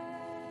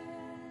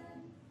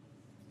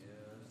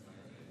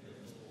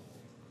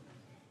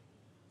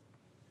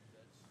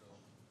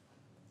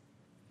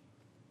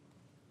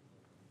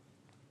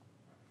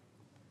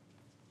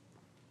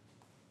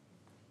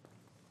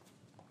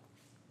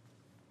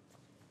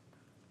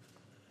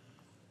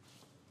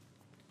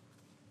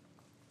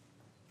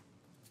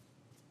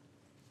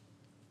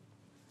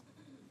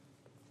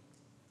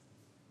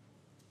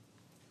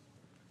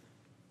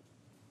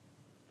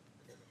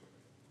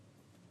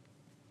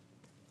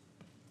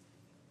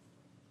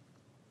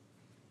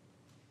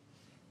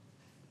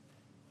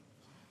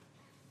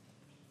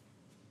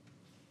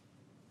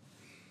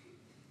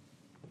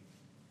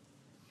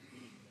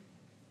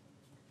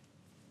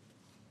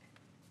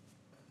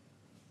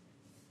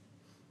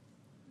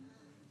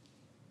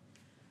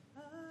 I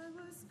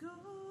was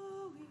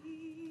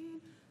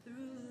going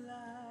through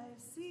life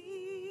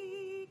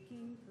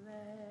seeking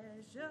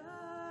pleasure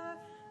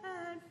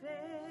and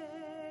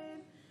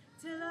fame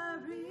till I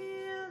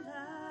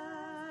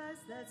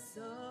realized that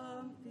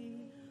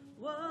something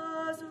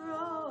was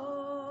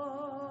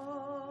wrong.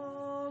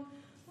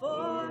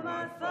 For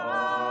my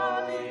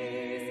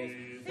follies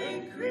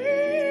increased,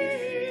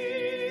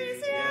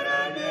 yet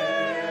I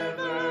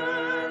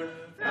never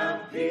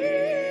found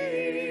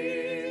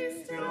peace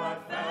till I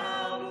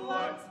found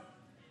what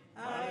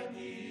I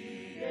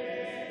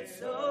needed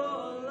so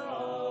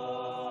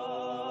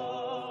long.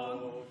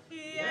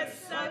 Yes,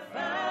 I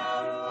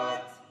found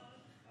what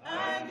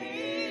I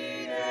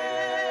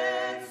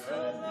needed so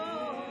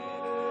long.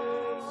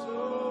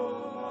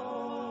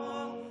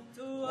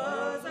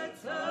 'Twas a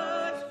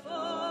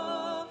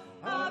touchful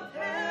of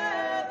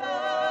heavenly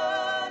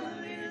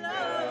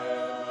love,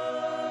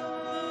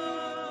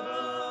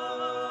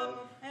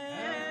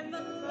 and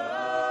the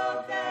love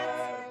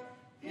that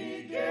he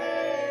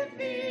gave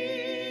me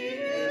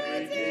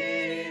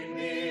redeemed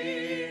me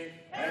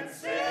and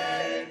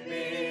saved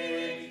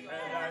me,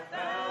 and I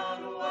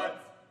found what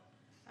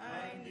I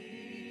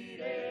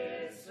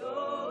needed so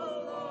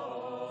long.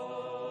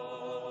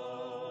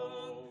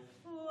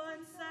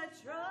 Once I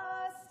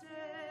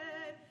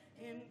trusted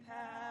in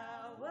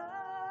power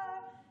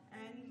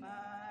and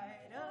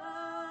might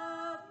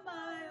of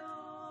my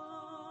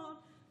own,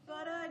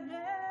 but I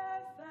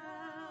never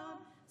found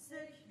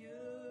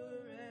security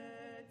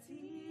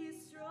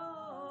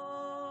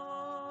strong.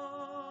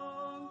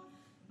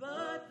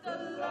 But the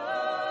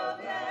love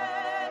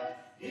that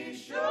he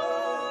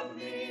showed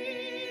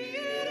me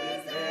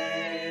is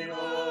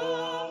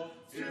able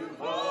to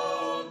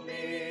hold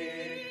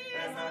me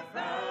as I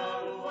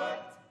found what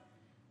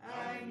I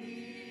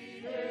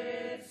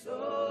needed so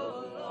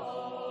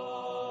long.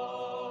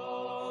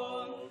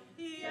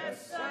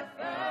 Yes, I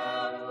found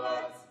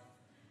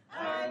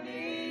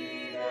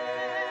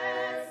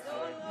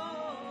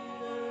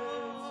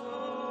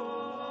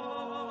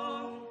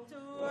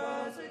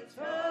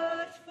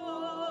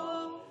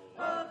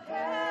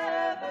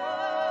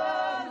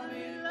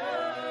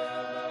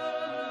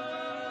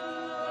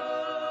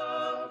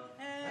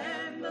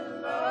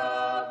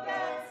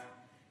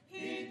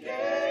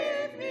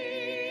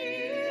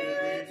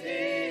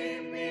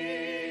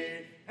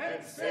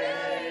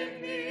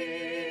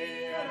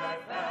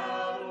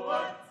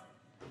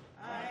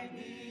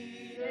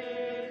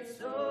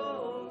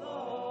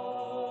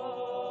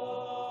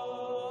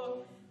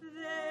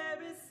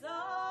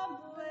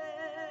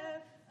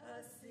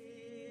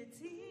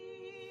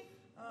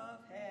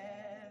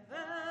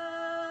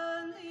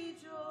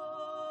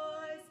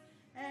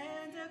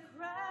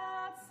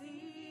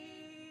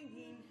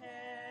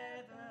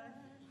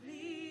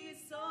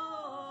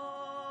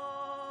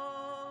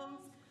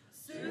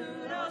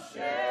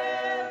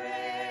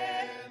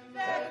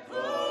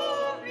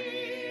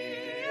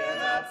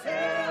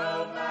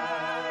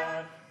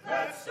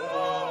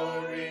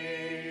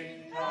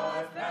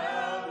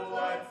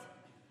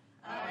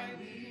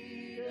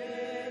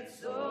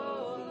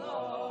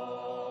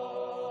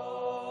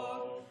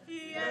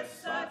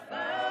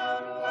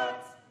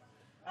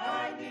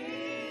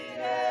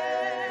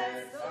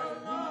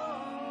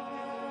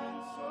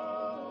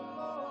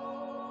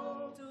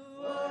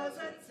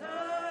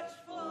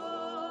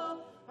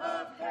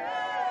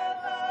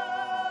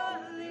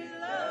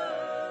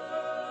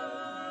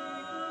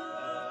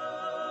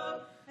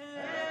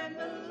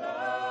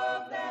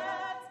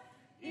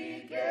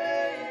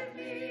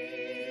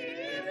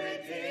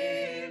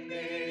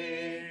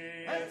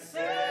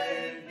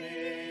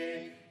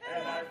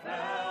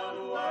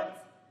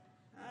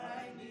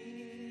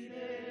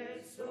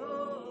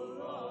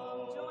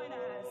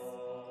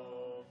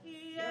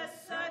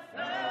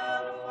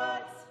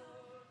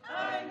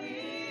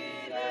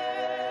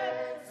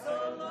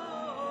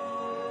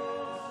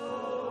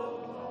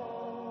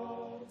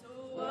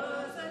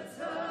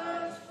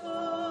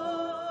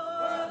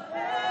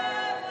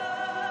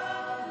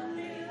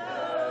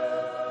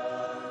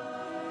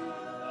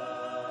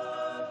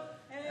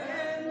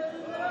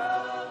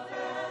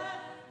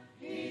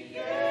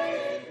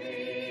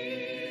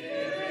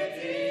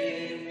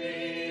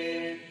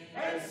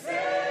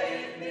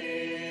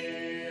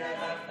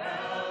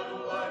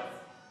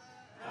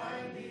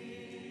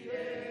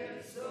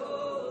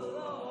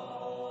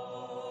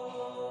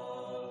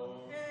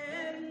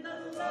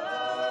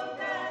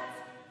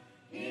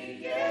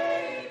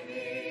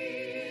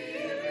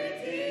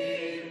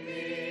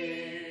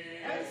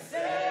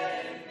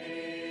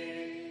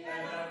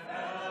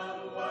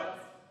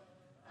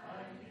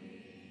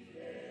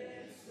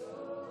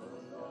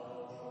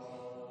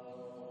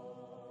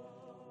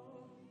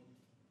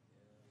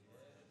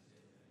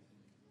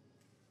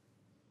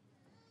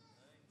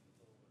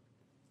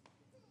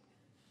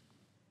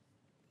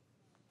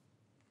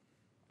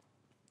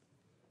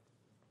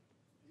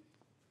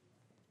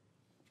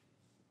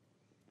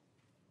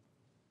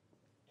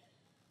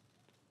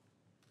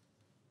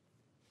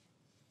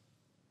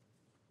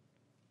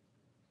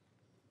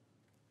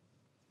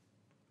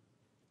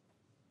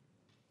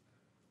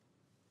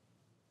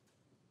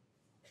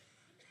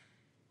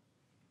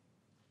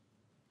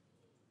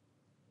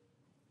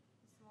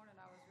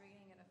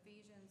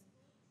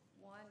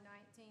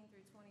 1:19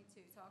 through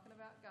 22, talking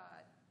about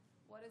God.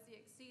 What is the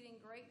exceeding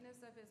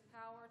greatness of his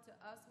power to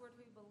usward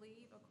who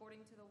believe,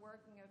 according to the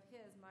working of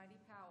his mighty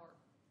power,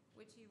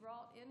 which he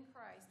wrought in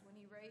Christ when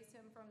he raised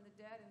him from the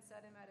dead and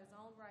set him at his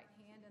own right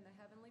hand in the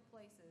heavenly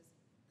places,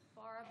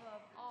 far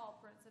above all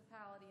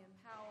principality and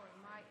power and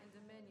might and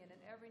dominion,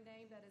 and every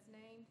name that is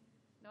named,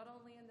 not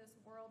only in this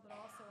world, but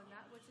also in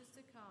that which is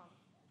to come,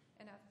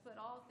 and hath put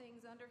all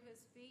things under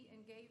his feet,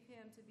 and gave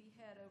him to be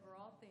head over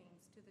all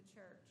things to the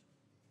church.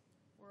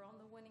 We're on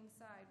the winning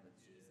side with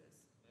Jesus.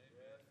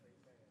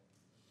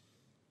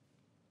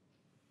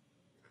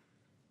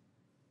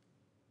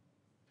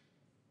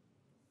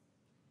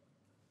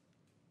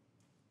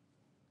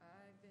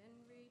 I've been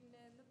reading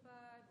in the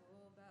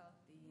Bible about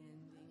the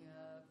ending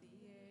of the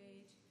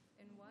age,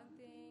 and one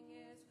thing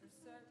is for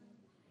certain,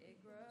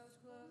 it grows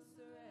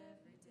closer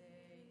every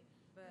day.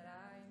 But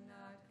I'm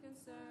not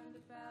concerned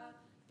about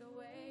the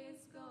way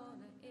it's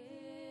gonna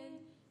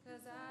end,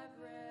 'cause I've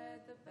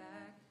read the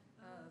back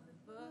of the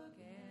book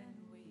and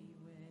we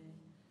win.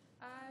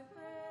 I've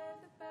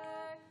read the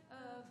back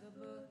of the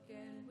book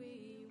and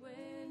we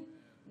win.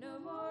 No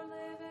more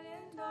living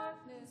in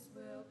darkness,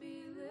 we'll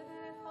be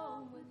living at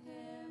home with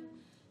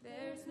him.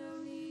 There's no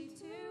need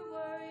to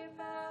worry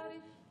about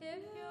it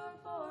if you're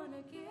born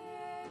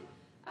again.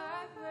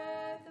 I've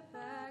read the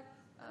back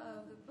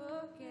of the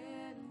book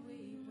and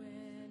we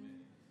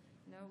win.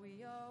 Now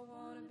we all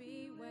want to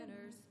be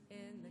winners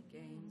in the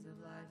games of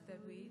life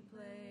that we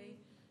play.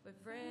 But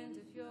friend,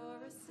 if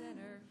you're a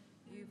sinner,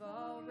 you've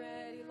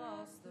already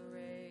lost the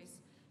race.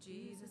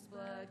 Jesus'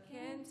 blood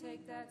can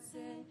take that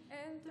sin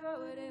and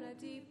throw it in a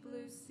deep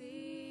blue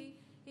sea.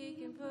 He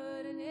can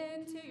put an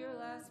end to your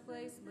last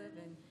place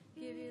living,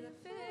 give you the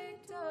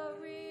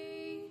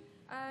victory.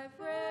 I've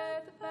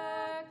read the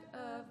back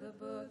of the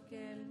book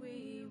and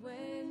we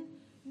win.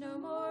 No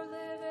more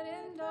living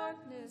in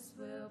darkness,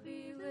 we'll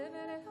be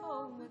living at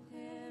home with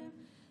him.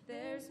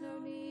 There's no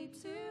need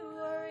to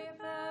worry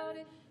about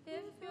it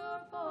if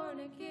you're born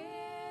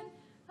again.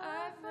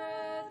 I've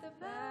read the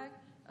back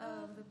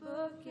of the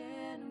book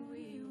and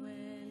we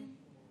win.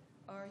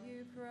 Are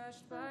you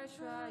crushed by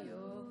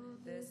trial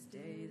this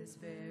day, this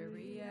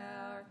very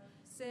hour?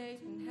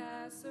 Satan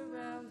has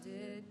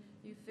surrounded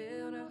you,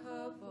 feel no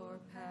hope or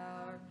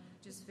power.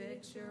 Just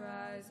fix your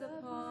eyes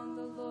upon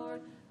the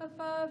Lord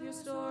above your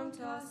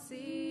storm-tossed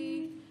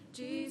sea.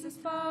 Jesus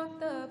fought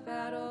the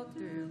battle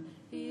through,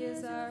 he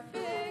is our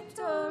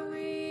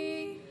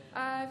victory.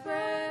 I've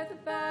read the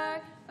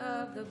back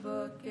of the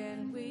book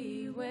and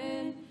we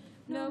win.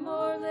 No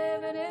more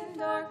living in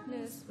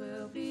darkness,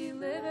 we'll be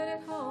living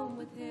at home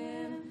with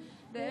him.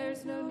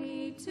 There's no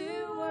need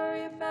to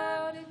worry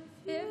about it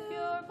if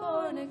you're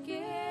born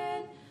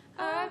again.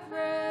 I've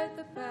read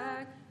the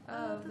back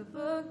of the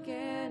book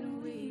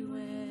and we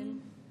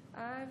win.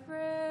 I've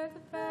read the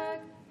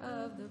back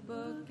of the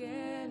book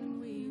and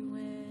we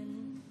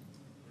win.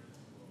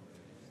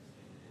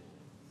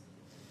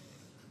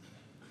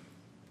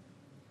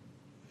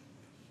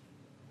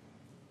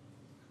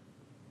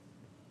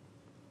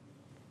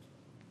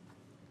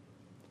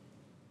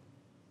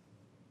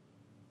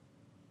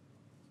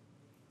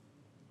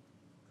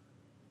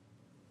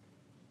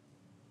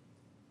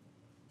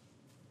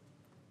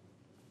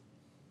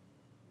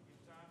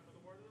 It's time for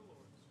the word of the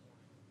Lord this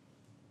morning.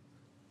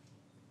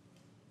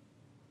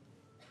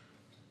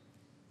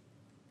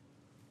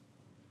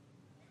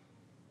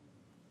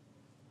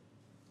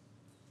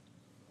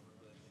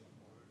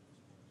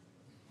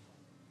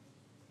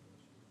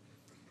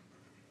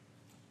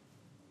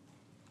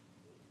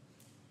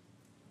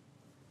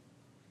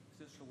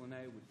 Sister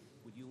Lene,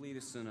 would you lead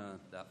us in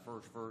that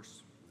first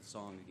verse of the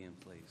song again,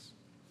 please?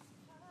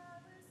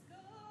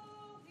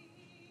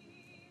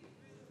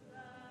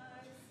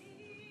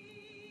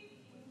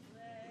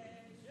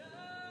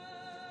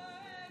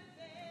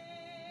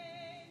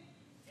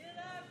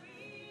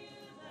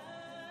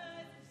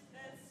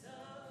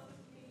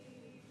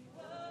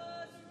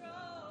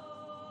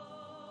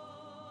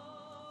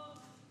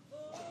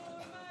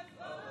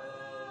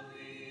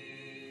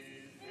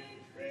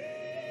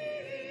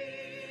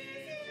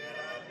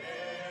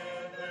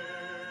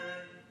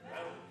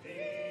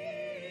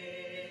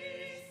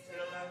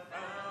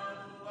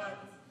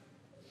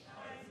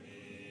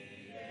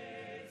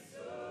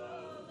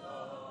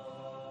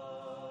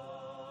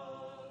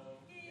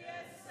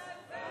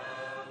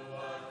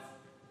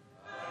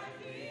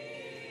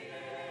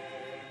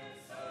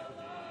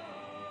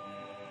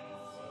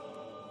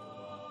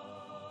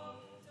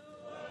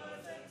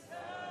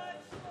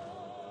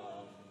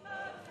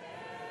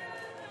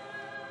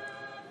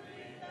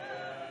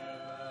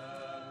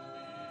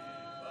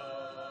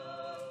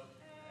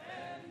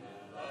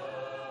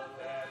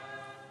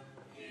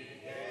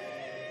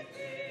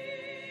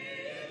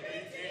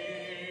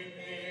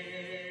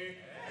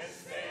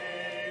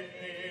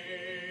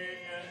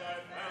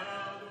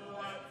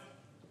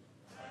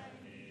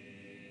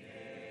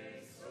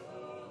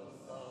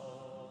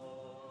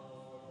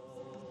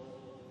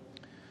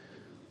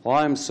 Well,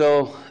 I'm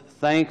so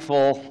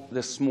thankful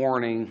this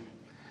morning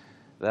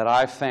that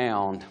I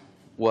found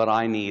what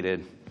I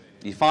needed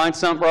You find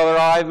something, Brother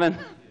Ivan?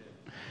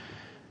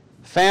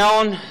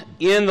 Found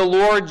in the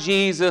Lord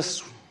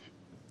Jesus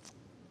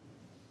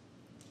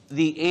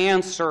the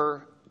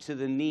answer to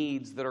the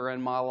needs that are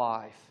in my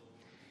life.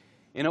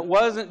 And it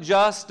wasn't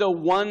just a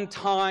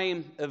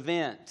one-time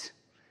event.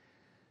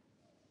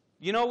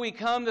 You know, we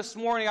come this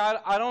morning,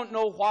 I don't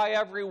know why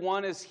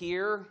everyone is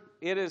here.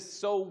 It is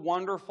so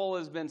wonderful,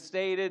 as has been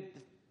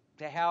stated,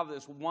 to have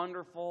this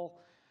wonderful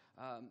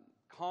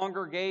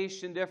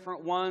congregation.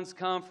 Different ones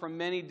come from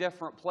many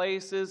different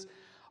places.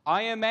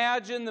 I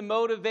imagine the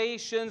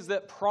motivations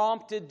that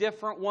prompted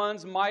different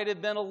ones might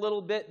have been a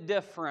little bit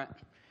different.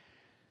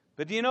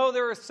 But do you know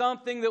there is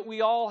something that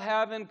we all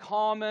have in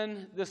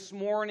common this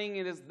morning,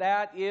 and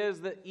that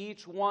is that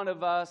each one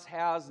of us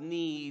has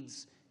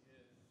needs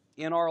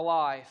in our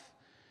life.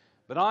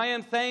 But I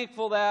am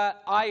thankful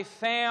that I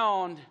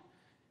found,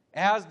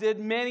 as did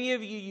many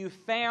of you, you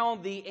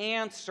found the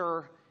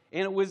answer,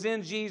 and it was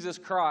in Jesus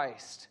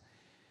Christ.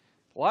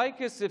 I'd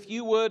like us, if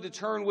you would, to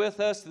turn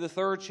with us to the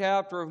 3rd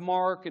chapter of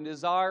Mark, and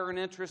desire and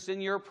interest in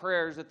your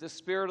prayers that the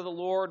Spirit of the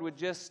Lord would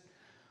just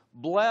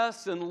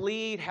bless and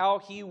lead how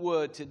He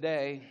would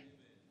today.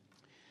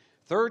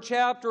 3rd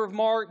chapter of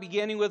Mark,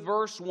 beginning with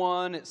verse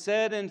 1, it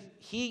said, "And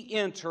He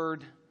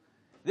entered,"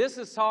 this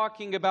is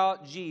talking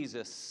about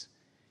Jesus.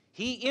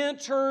 "He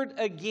entered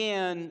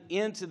again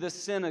into the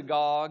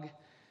synagogue,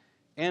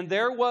 and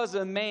there was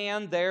a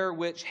man there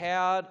which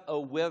had a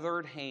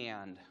withered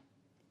hand."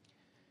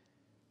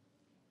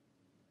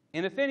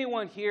 And if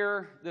anyone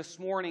here this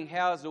morning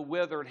has a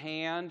withered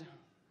hand,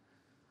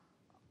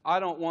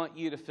 I don't want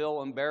you to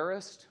feel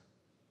embarrassed.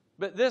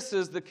 But this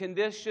is the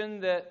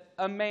condition that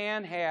a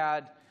man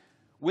had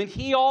when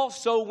he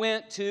also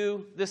went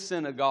to the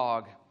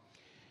synagogue.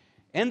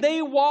 And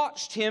they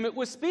watched him. It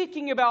was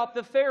speaking about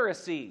the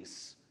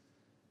Pharisees.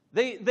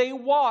 They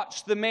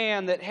watched the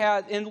man that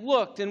had, and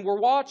looked, and were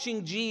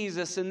watching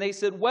Jesus, and they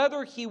said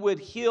whether he would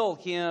heal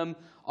him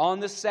on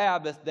the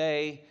Sabbath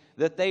day,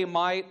 that they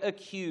might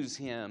accuse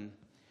him.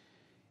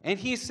 And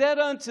he said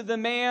unto the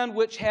man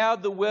which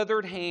had the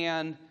withered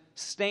hand,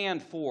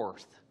 "Stand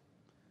forth."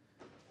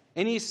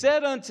 And he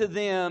said unto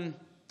them,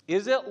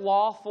 "Is it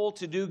lawful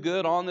to do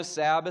good on the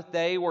Sabbath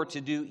day, or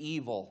to do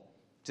evil,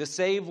 to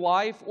save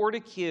life or to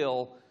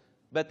kill?"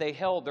 But they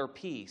held their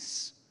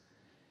peace.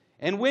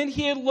 And when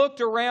he had looked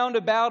around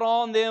about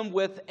on them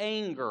with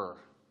anger,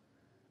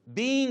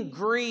 being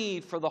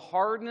grieved for the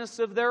hardness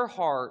of their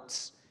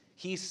hearts,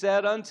 he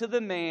said unto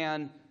the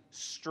man,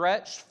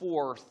 "Stretch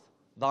forth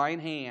thine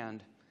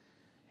hand."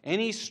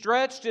 And he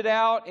stretched it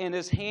out, and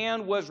his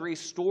hand was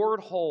restored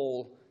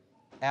whole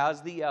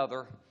as the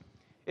other.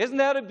 Isn't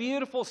that a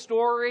beautiful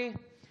story?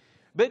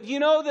 But you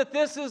know that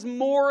this is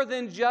more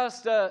than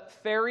just a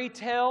fairy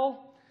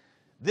tale.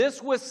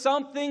 This was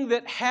something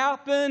that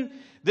happened,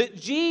 that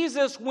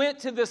Jesus went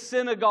to the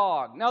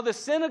synagogue. Now, the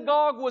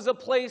synagogue was a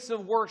place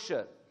of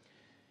worship.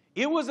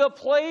 It was a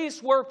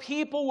place where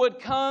people would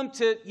come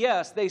to,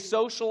 yes, they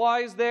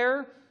socialized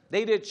there.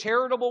 They did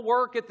charitable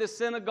work at the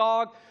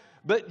synagogue.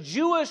 But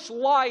Jewish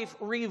life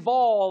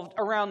revolved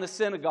around the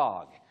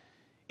synagogue.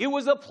 It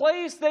was a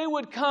place they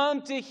would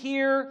come to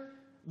hear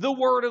the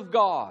Word of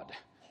God.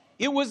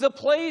 It was a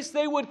place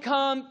they would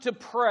come to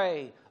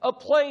pray, a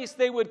place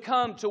they would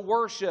come to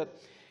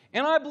worship.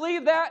 And I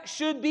believe that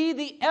should be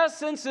the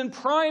essence and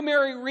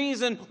primary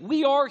reason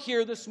we are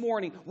here this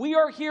morning. We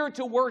are here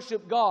to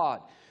worship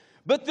God.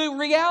 But the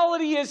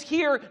reality is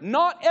here,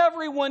 not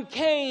everyone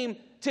came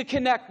to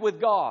connect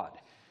with God.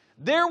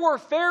 There were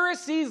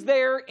Pharisees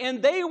there,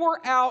 and they were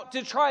out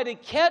to try to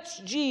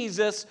catch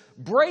Jesus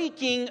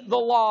breaking the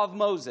law of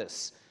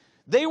Moses.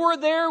 They were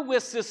there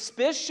with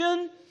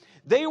suspicion.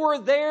 They were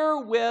there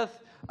with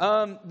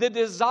the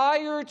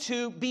desire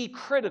to be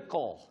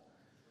critical.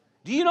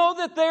 Do you know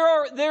that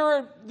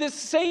this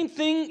same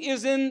thing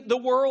is in the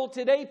world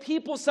today?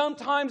 People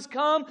sometimes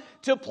come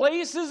to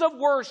places of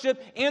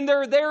worship, and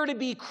they're there to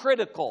be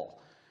critical.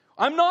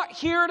 I'm not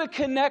here to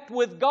connect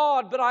with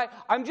God, but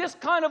I'm just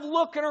kind of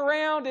looking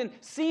around and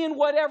seeing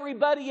what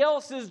everybody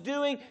else is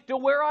doing to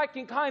where I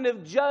can kind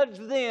of judge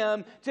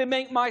them to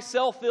make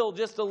myself feel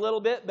just a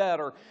little bit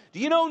better. Do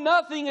you know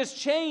nothing has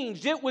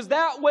changed? It was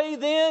that way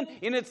then,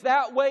 and it's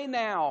that way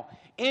now.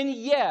 And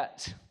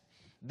yet,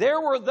 there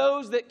were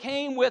those that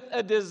came with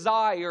a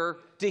desire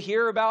to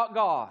hear about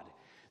God.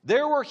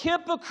 There were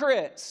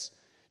hypocrites.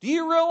 Do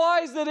you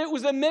realize that it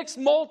was a mixed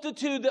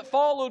multitude that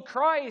followed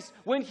Christ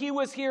when He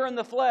was here in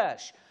the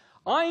flesh?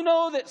 I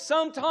know that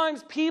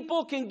sometimes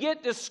people can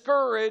get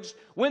discouraged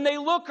when they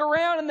look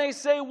around and they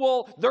say,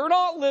 well, they're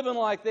not living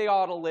like they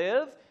ought to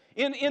live,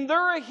 and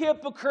they're a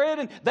hypocrite,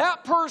 and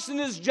that person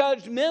is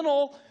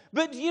judgmental.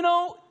 But you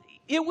know,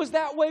 it was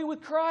that way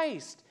with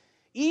Christ.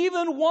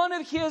 Even one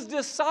of His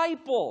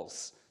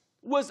disciples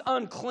was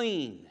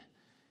unclean.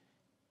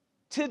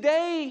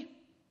 Today,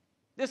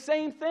 the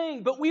same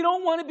thing. But we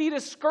don't want to be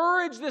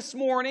discouraged this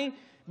morning,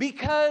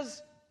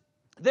 because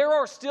there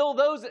are still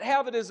those that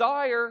have a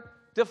desire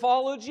to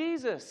follow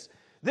Jesus.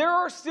 There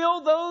are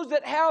still those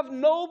that have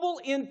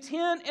noble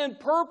intent and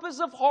purpose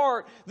of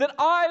heart that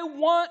I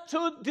want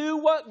to do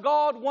what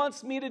God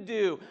wants me to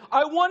do.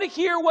 I want to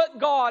hear what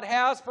God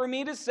has for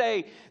me to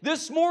say.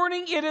 This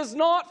morning, it is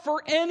not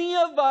for any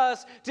of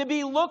us to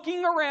be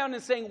looking around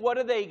and saying, what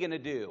are they going to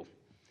do?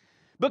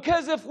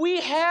 Because if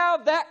we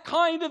have that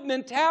kind of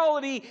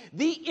mentality,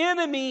 the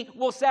enemy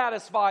will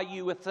satisfy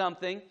you with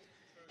something.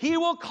 He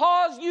will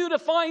cause you to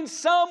find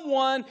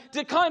someone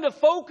to kind of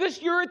focus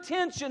your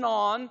attention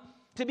on,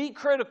 to be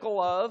critical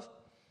of.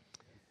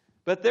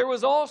 But there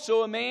was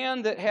also a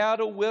man that had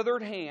a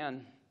withered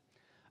hand,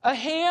 a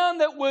hand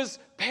that was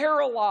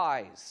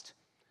paralyzed,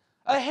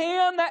 a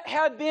hand that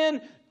had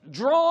been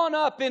drawn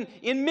up and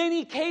in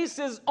many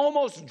cases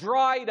almost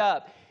dried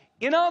up.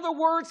 In other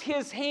words,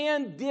 his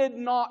hand did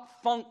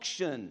not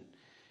function.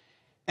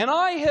 And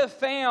I have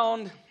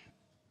found,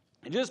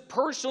 just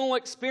personal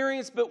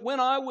experience, but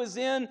when I was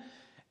in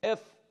a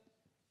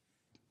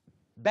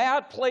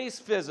bad place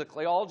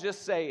physically, I'll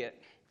just say it,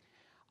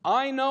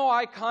 I know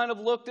I kind of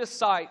looked a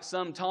sight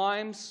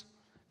sometimes.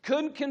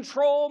 Couldn't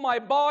control my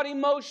body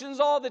motions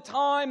all the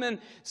time. And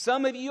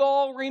some of you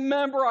all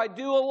remember I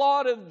do a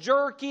lot of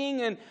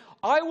jerking. And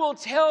I will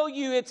tell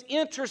you, it's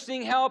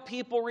interesting how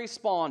people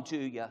respond to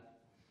you.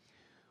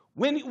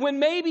 When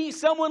maybe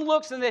someone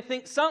looks and they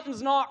think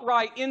something's not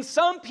right, and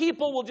some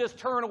people will just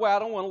turn away. I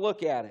don't want to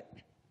look at it.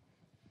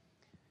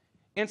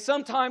 And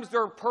sometimes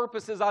there are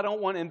purposes, I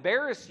don't want to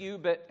embarrass you,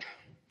 but...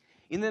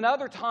 And then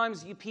other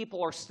times you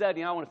people are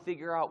studying. I want to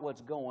figure out what's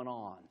going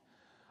on.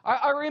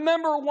 I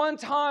remember one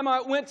time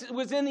I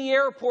was in the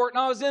airport and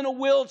I was in a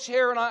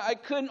wheelchair and I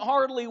couldn't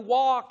hardly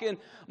walk. And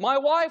my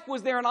wife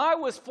was there and I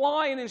was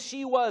flying and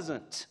she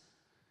wasn't.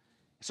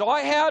 So I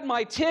had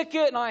my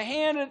ticket and I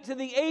handed it to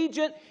the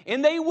agent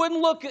and they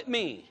wouldn't look at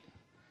me.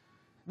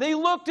 They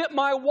looked at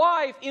my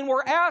wife and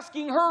were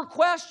asking her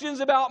questions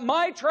about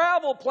my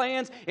travel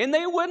plans and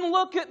they wouldn't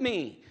look at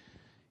me.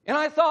 And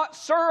I thought,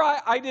 sir,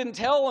 I didn't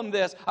tell them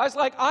this. I was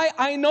like,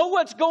 I know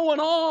what's going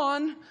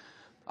on.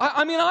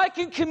 I mean, I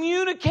can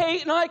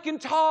communicate and I can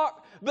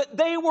talk, but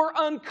they were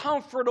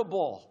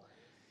uncomfortable.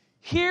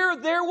 Here,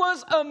 there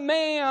was a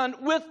man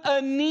with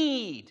a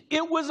need.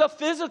 It was a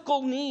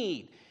physical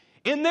need.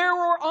 And there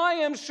were, I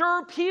am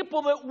sure,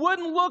 people that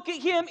wouldn't look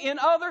at him and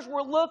others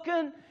were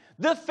looking.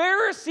 The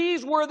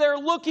Pharisees were there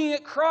looking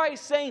at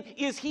Christ saying,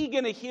 is he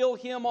going to heal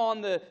him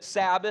on the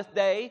Sabbath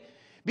day?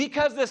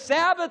 Because the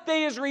Sabbath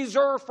day is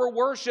reserved for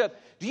worship.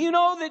 Do you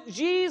know that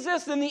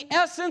Jesus, and the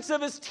essence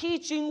of his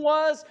teaching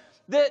was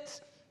that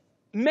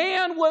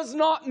man was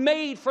not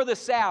made for the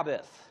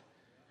Sabbath,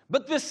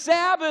 but the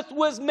Sabbath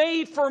was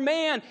made for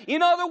man.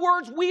 In other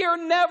words, we are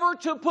never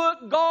to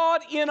put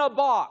God in a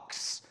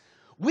box.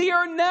 We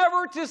are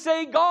never to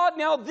say, God,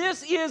 now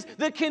this is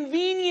the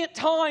convenient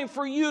time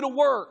for you to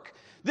work.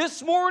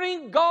 This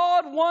morning,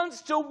 God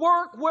wants to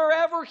work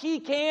wherever he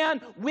can,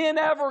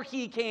 whenever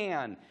he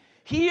can.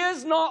 He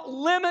is not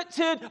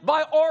limited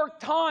by our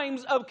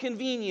times of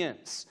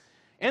convenience.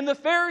 And the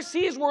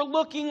Pharisees were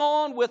looking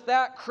on with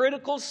that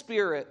critical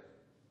spirit.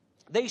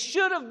 They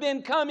should have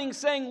been coming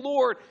saying,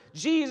 Lord,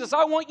 Jesus,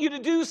 I want you to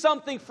do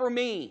something for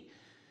me.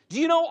 Do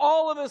you know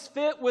all of us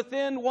fit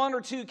within one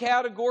or two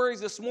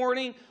categories this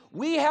morning?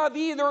 We have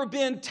either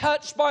been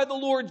touched by the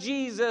Lord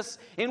Jesus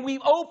and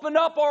we've opened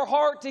up our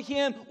heart to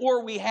him,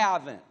 or we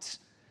haven't.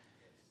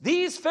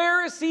 These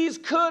Pharisees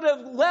could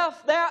have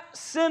left that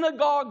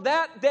synagogue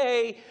that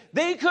day.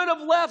 They could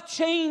have left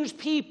changed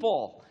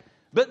people.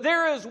 But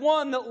there is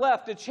one that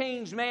left a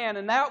changed man,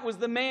 and that was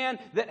the man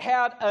that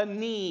had a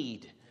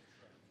need.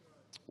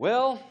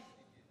 Well,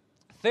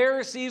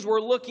 Pharisees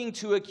were looking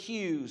to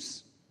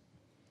accuse.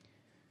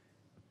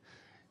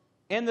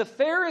 And the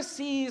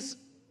Pharisees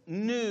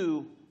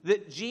knew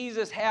that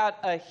Jesus had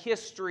a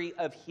history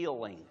of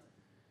healing.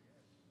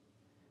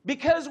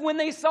 Because when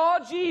they saw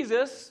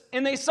Jesus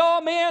and they saw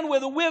a man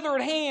with a withered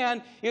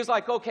hand, it was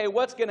like, okay,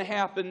 what's going to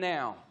happen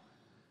now?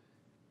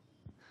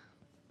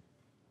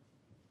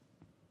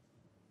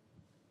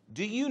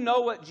 Do you know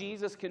what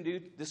Jesus can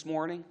do this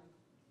morning?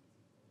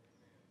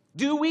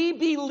 Do we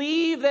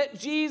believe that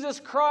Jesus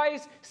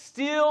Christ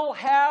still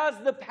has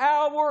the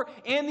power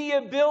and the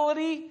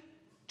ability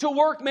to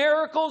work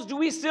miracles? Do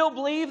we still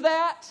believe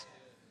that?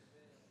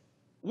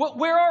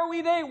 Where are we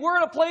today? We're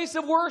in a place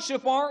of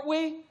worship, aren't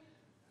we?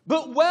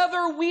 But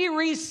whether we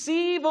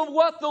receive of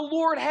what the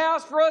Lord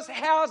has for us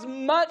has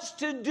much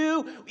to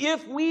do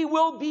if we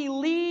will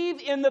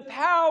believe in the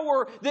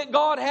power that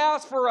God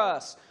has for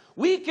us.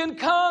 We can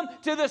come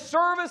to the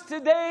service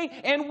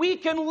today and we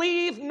can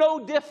leave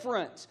no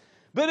different.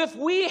 But if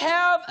we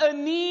have a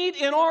need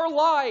in our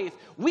life,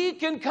 we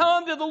can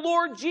come to the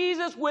Lord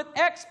Jesus with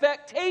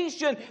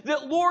expectation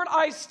that, Lord,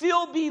 I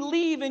still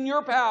believe in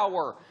your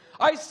power.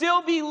 I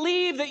still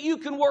believe that you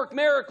can work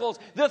miracles.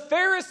 The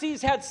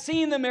Pharisees had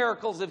seen the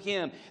miracles of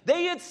him.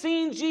 They had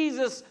seen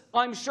Jesus,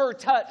 I'm sure,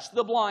 touch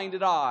the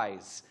blinded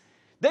eyes.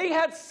 They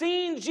had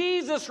seen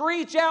Jesus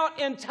reach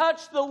out and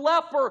touch the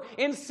leper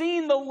and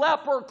seen the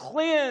leper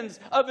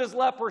cleanse of his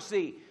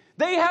leprosy.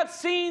 They had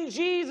seen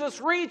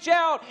Jesus reach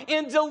out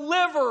and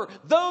deliver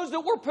those that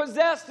were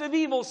possessed of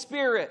evil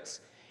spirits.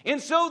 And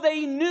so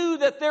they knew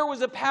that there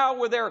was a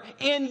power there,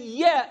 and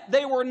yet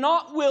they were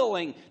not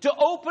willing to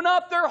open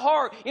up their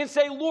heart and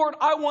say, Lord,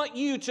 I want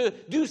you to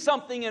do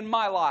something in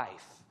my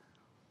life.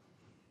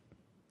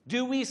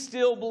 Do we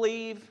still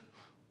believe?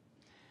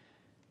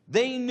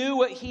 They knew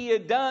what he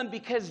had done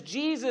because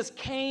Jesus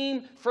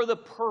came for the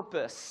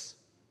purpose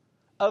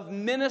of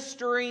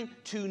ministering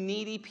to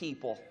needy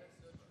people.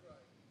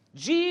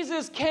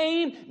 Jesus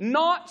came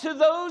not to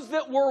those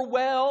that were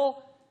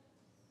well.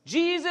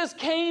 Jesus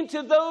came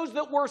to those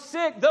that were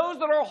sick. Those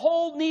that are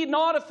whole need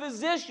not a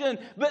physician,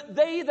 but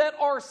they that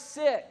are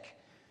sick.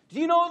 Do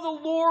you know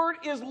the Lord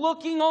is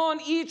looking on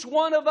each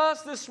one of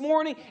us this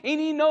morning, and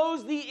He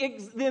knows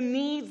the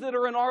needs that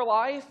are in our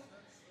life?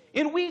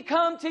 And we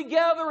come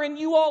together and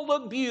you all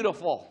look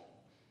beautiful.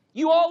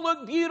 You all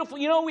look beautiful.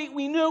 You know,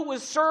 we knew it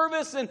was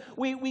service, and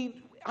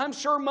I'm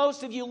sure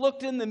most of you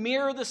looked in the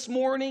mirror this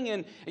morning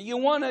and you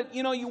want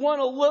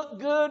to look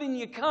good, and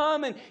you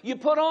come and you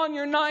put on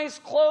your nice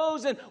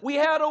clothes, and we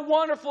had a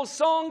wonderful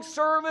song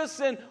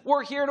service and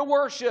we're here to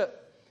worship.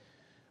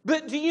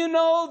 But do you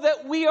know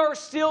that we are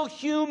still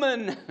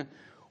human?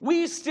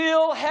 We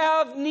still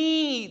have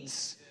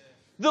needs.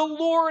 The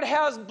Lord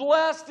has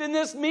blessed in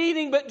this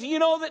meeting, but do you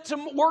know that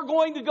we're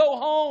going to go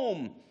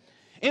home?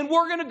 And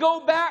we're going to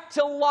go back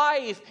to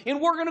life,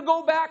 and we're going to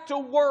go back to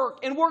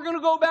work, and we're going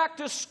to go back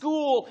to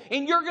school,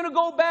 and you're going to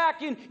go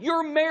back in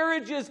your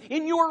marriages,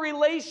 in your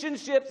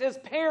relationships as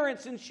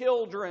parents and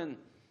children.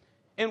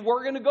 And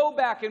we're going to go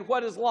back, and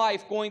what is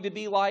life going to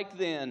be like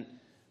then?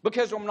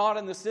 Because I'm not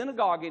in the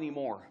synagogue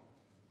anymore.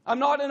 I'm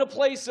not in a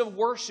place of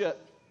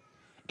worship.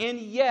 And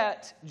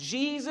yet,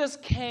 Jesus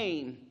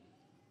came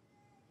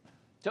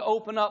to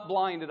open up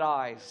blinded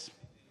eyes.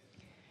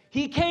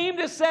 He came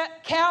to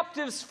set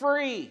captives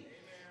free.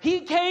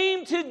 He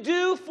came to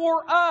do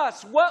for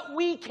us what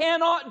we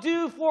cannot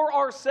do for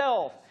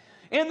ourselves.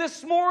 And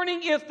this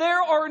morning, if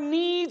there are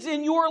needs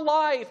in your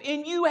life,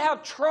 and you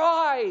have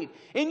tried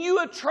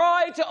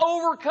to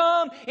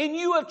overcome, and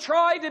you have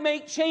tried to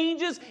make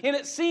changes, and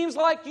it seems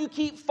like you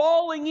keep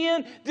falling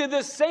into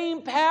the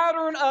same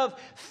pattern of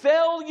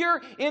failure,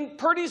 and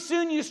pretty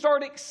soon you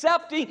start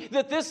accepting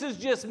that this is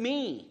just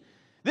me.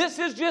 This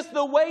is just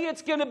the way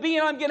it's going to be,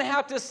 and I'm going to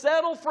have to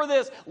settle for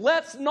this.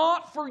 Let's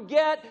not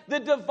forget the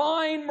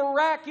divine,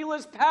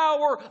 miraculous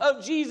power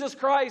of Jesus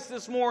Christ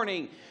this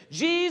morning.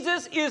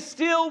 Jesus is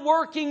still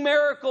working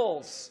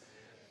miracles.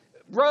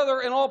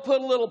 Brother, and I'll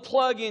put a little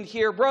plug in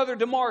here, Brother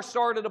DeMar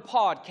started a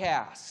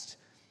podcast.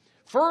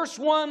 First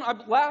one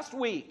last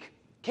week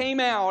came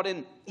out,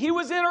 and he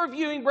was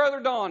interviewing Brother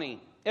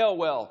Donnie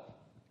Elwell.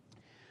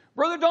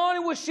 Brother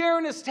Donnie was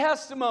sharing his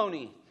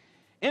testimony.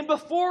 And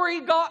before he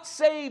got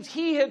saved,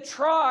 he had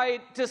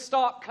tried to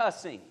stop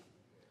cussing.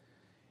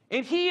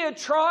 And he had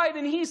tried,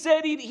 and he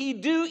said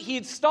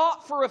he'd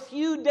stop for a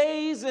few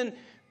days,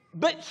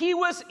 but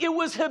it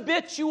was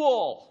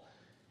habitual.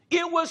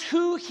 It was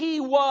who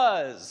he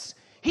was.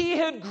 He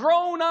had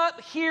grown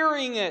up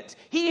hearing it.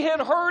 He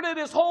had heard it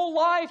his whole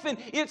life, and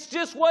it's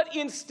just what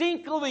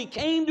instinctively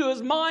came to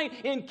his mind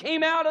and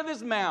came out of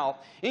his mouth.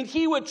 And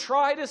he would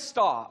try to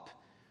stop,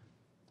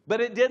 but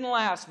it didn't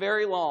last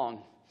very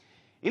long.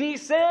 And he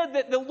said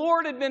that the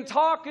Lord had been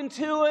talking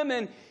to him,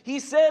 and he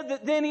said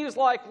that then he was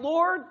like,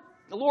 Lord,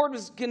 the Lord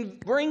was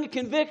bringing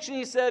conviction.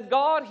 He said,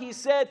 God, he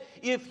said,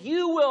 if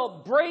you will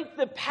break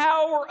the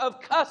power of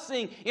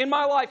cussing in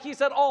my life, he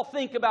said, I'll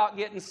think about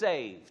getting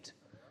saved.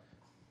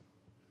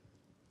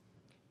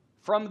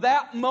 From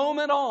that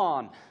moment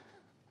on,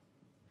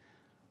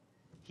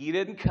 he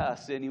didn't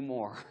cuss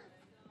anymore.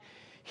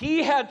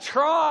 He had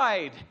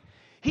tried.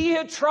 He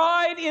had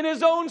tried in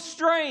his own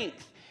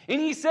strength. And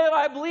he said,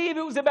 I believe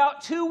it was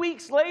about 2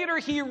 weeks later,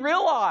 he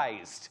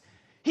realized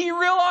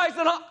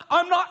that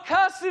I'm not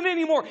cussing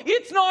anymore.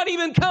 It's not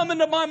even coming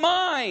to my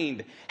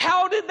mind.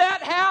 How did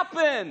that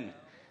happen?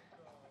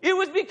 It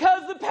was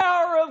because the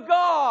power of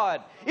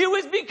God. It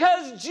was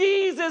because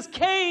Jesus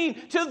came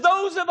to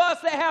those of us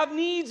that have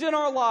needs in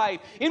our life.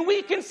 And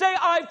we can say,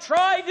 I've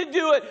tried to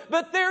do it,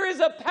 but there is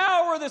a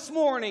power this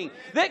morning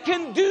that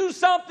can do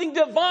something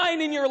divine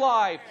in your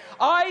life.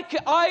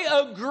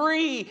 I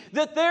agree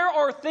that there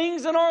are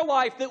things in our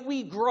life that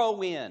we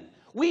grow in.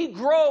 We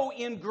grow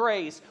in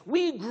grace.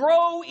 We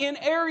grow in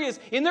areas,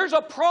 and there's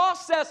a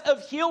process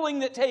of healing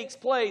that takes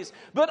place.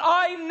 But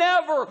I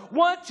never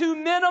want to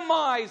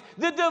minimize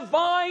the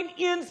divine,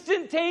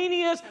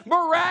 instantaneous,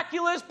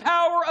 miraculous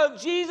power of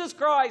Jesus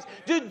Christ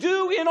to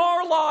do in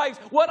our lives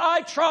what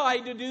I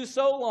tried to do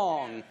so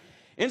long.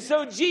 And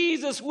so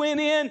Jesus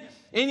went in,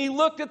 and he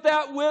looked at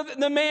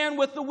the man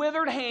with the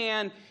withered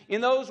hand,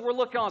 and those were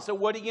looking on. So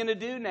what are you going to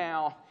do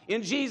now?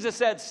 And Jesus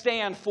said,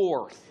 stand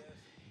forth.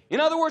 In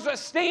other words,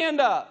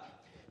 stand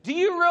up. Do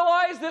you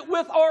realize that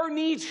with our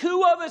needs,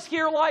 who of us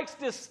here likes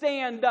to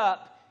stand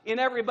up and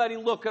everybody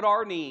look at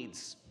our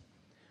needs?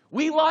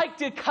 We like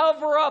to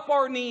cover up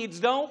our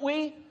needs, don't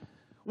we?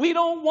 We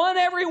don't want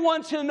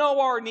everyone to know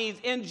our needs.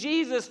 And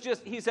Jesus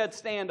he said,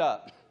 stand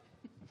up.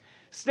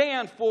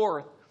 Stand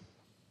forth.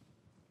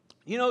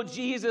 You know,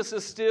 Jesus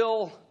is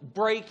still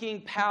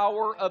breaking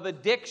power of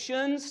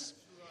addictions.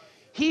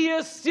 He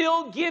is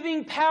still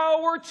giving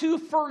power to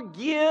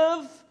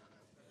forgive.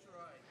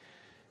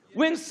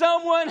 When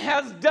someone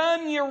has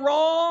done you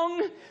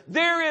wrong,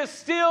 there is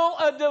still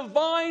a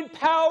divine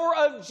power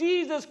of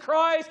Jesus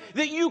Christ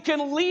that you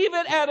can leave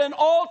it at an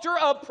altar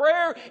of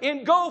prayer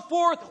and go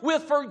forth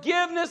with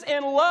forgiveness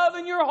and love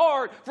in your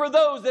heart for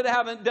those that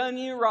haven't done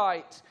you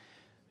right.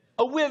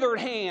 A withered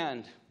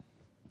hand.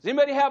 Does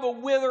anybody have a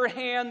withered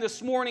hand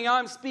this morning?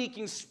 I'm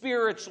speaking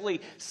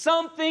spiritually.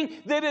 Something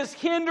that is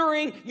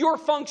hindering your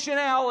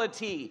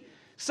functionality.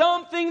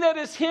 Something that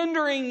is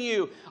hindering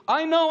you.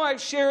 I know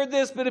I've shared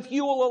this, but if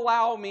you will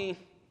allow me.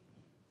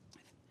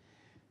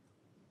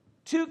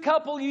 A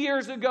couple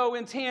years ago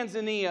in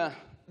Tanzania,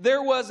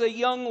 there was a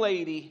young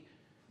lady.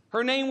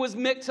 Her name was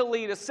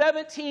Mictalita,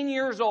 17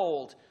 years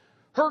old.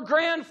 Her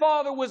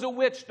grandfather was a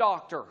witch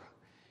doctor.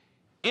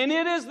 And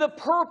it is the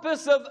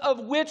purpose of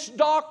witch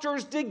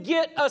doctors to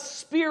get a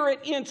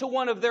spirit into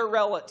one of their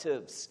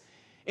relatives.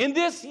 And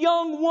this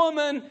young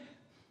woman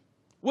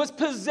was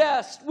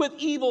possessed with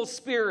evil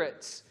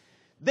spirits.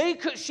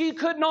 She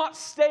could not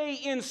stay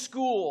in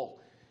school.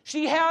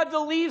 She had to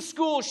leave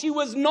school. She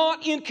was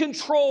not in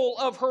control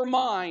of her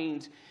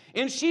mind.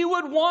 And she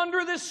would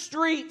wander the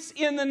streets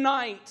in the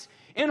night.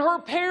 And her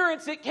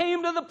parents, it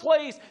came to the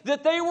place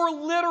that they were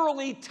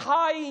literally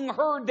tying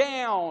her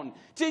down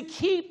to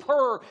keep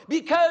her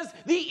because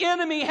the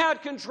enemy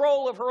had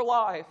control of her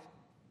life.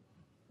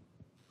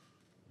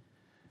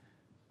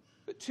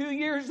 But 2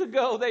 years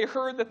ago, they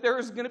heard that there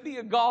was going to be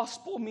a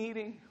gospel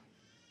meeting.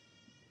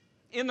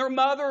 And their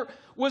mother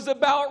was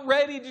about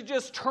ready to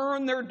just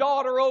turn their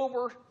daughter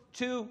over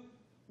to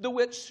the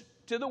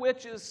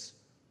witches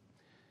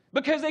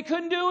because they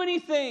couldn't do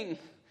anything.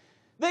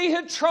 They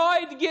had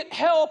tried to get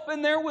help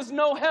and there was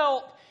no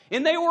help.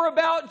 And they were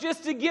about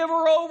just to give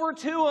her over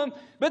to them.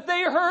 But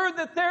they heard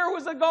that there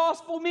was a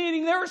gospel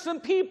meeting. There are some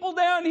people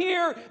down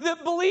here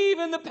that believe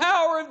in the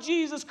power of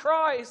Jesus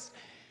Christ.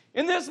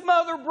 And this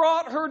mother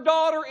brought her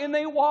daughter and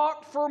they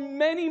walked for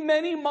many,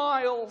 many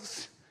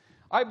miles.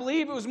 I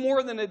believe it was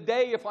more than a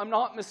day, if I'm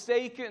not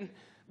mistaken.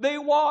 They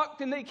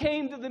walked and they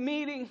came to the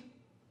meeting.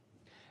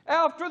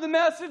 After the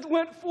message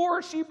went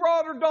forth, she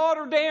brought her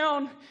daughter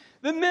down.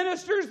 The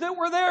ministers that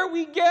were there,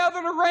 we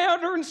gathered around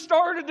her and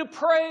started to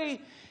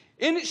pray.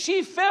 And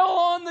she fell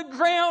on the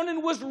ground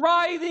and was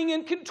writhing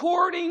and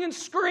contorting and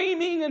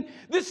screaming. And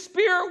the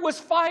spirit was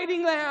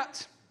fighting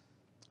that.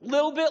 A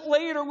little bit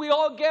later, we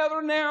all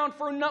gathered down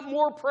for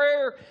more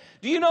prayer.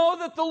 Do you know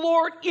that the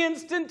Lord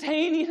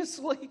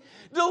instantaneously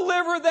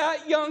delivered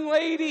that young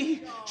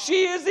lady?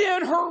 She is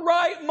in her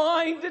right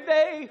mind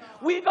today.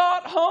 We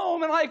got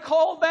home and I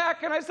called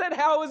back and I said,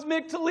 "How is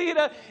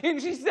Mictalita?"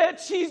 And she said,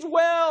 "She's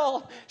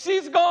well.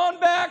 She's gone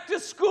back to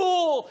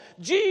school."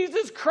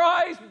 Jesus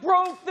Christ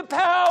broke the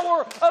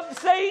power of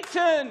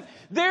Satan.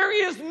 There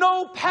is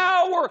no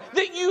power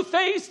that you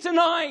face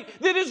tonight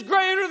that is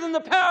greater than the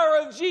power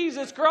of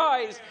Jesus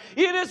Christ.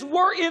 It is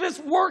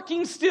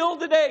working still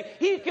today.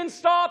 He can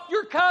stop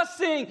your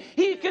cussing.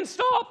 He can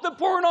stop the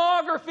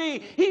pornography.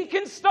 He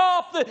can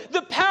stop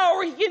the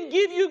power. He can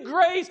give you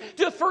grace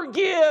to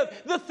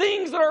forgive the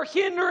things that are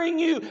hindering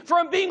you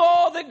from being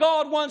all that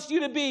God wants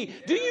you to be.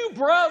 Do you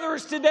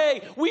brothers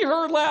today, we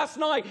heard last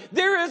night,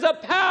 there is a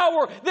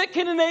power that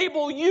can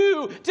enable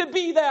you to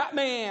be that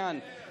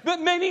man. But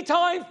many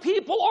times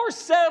people are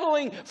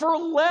settling for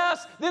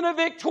less than a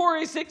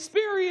victorious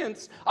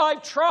experience.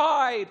 I've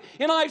tried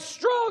and I've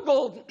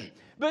struggled.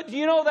 But do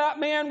you know that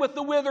man with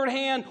the withered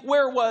hand,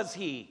 where was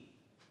he?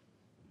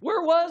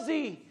 Where was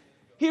he?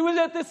 He was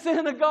at the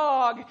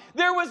synagogue.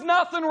 There was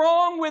nothing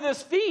wrong with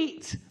his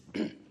feet.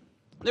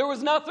 There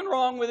was nothing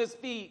wrong with his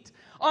feet.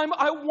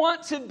 I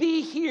want to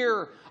be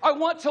here. I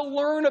want to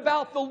learn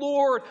about the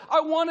Lord. I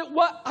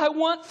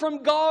want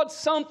from God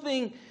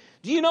something.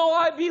 Do you know,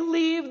 I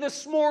believe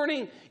this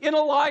morning in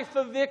a life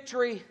of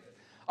victory.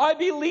 I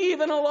believe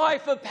in a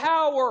life of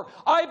power.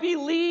 I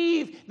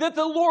believe that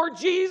the Lord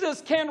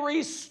Jesus can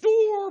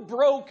restore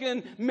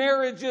broken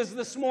marriages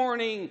this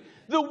morning.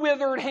 The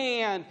withered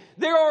hand.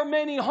 There are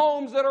many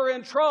homes that are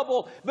in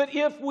trouble, but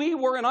if we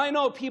were, and I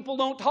know people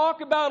don't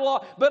talk about it a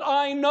lot, but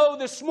I know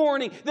this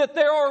morning that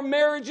there are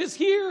marriages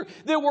here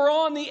that were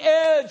on the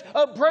edge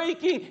of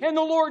breaking, and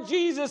the Lord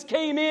Jesus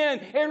came in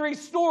and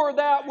restored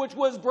that which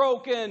was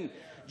broken.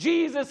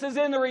 Jesus is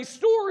in the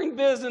restoring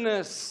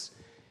business.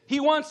 He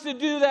wants to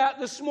do that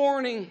this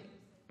morning.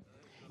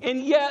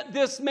 And yet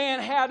this man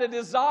had a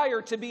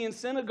desire to be in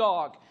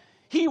synagogue.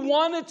 He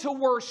wanted to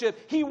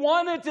worship. He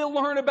wanted to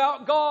learn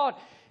about God.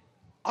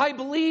 I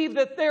believe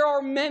that there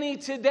are many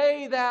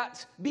today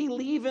that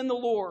believe in the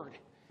Lord.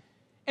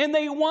 And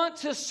they want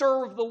to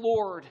serve the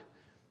Lord.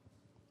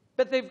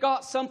 But they've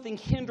got something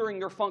hindering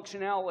their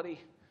functionality.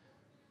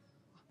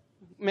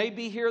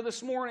 Maybe here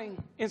this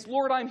morning. It's,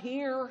 "Lord, I'm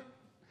here.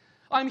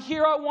 I'm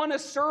here, I want to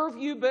serve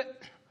you,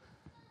 but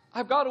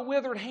I've got a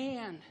withered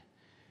hand."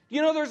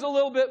 You know, there's a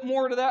little bit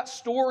more to that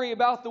story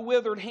about the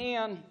withered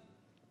hand.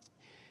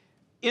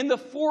 In the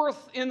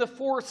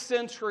fourth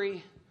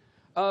century,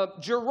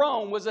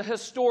 Jerome was a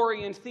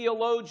historian,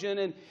 theologian,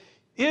 and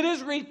it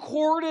is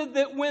recorded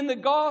that when the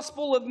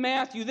Gospel of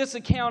Matthew, this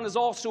account is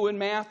also in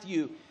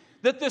Matthew,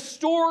 that the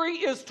story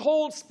is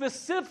told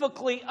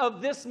specifically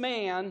of this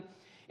man,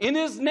 and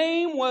his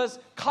name was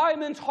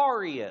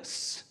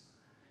Clementarius.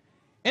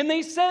 And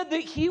they said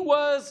that he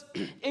was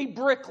a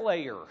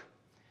bricklayer.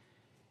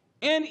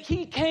 And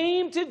he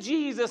came to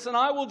Jesus, and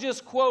I will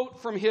just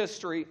quote from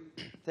history.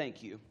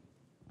 Thank you.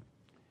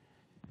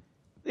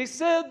 They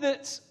said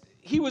that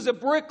he was a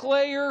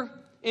bricklayer,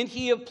 and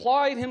he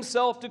applied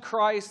himself to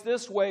Christ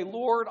this way: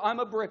 Lord, I'm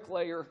a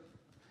bricklayer,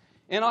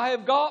 and I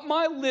have got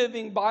my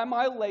living by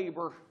my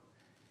labor.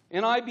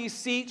 And I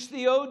beseech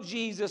thee, O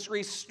Jesus,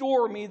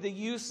 restore me the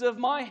use of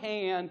my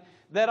hand,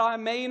 that I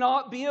may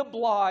not be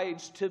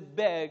obliged to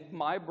beg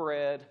my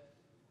bread.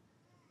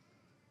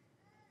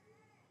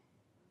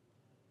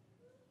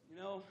 You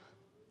know,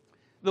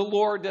 the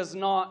Lord does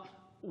not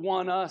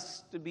want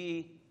us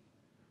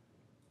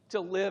to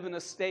live in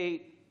a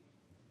state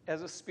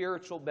as a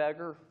spiritual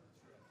beggar,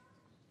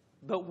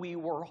 but we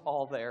were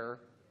all there.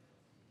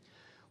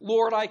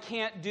 Lord, I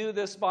can't do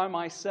this by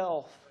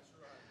myself.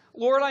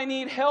 Lord, I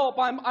need help.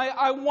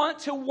 I want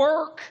to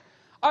work.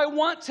 I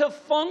want to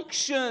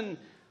function.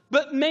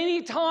 But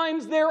many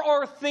times there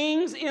are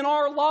things in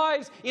our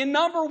lives. And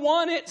number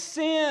one, it's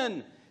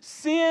sin.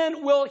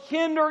 Sin will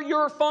hinder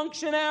your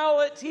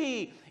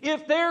functionality.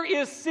 If there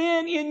is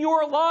sin in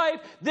your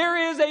life,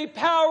 there is a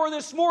power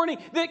this morning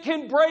that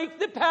can break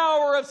the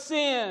power of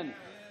sin.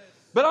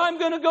 But I'm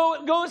going to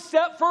go a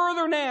step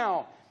further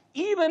now.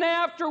 Even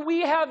after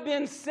we have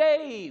been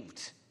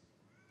saved,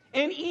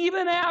 and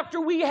even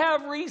after we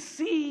have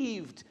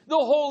received the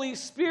Holy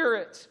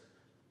Spirit,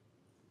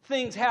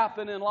 things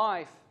happen in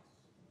life.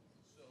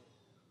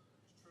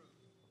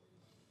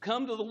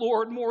 Come to the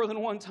Lord more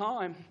than one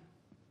time.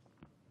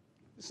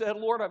 Said,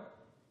 Lord, I've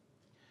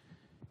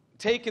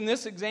taken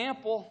this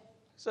example.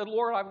 Said,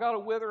 Lord, I've got a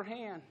withered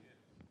hand.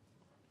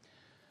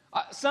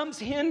 Something's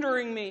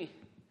hindering me.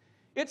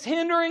 It's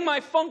hindering my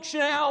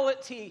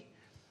functionality.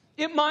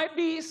 It might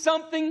be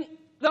something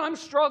that I'm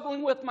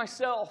struggling with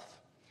myself.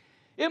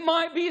 It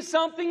might be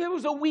something that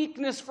was a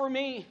weakness for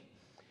me.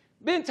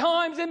 Been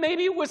times that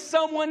maybe it was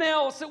someone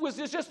else. It was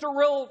just a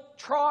real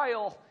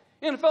trial.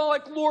 And it felt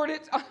like, Lord,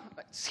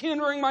 it's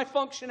hindering my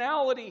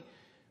functionality.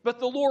 But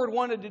the Lord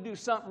wanted to do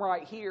something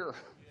right here.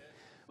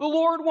 The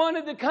Lord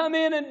wanted to come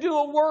in and do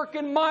a work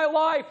in my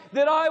life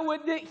that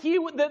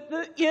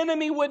the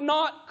enemy would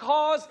not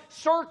cause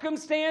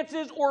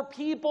circumstances or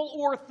people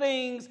or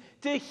things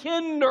to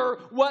hinder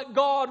what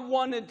God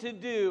wanted to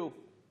do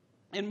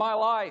in my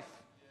life.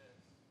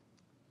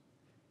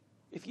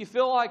 If you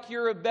feel like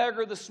you're a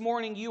beggar this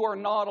morning, you are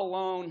not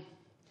alone.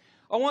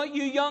 I want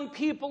you young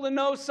people to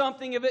know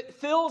something. If it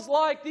feels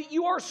like that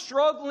you are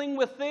struggling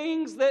with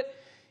things that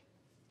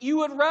you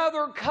would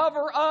rather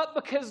cover up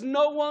because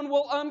no one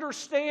will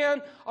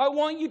understand, I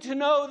want you to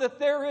know that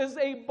there is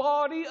a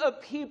body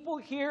of people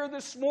here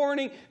this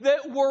morning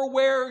that were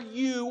where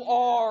you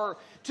are.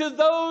 To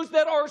those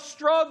that are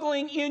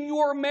struggling in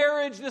your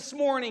marriage this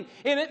morning,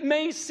 and it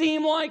may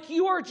seem like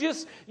you're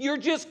just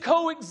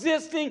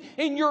coexisting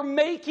and you're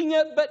making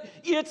it, but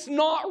it's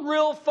not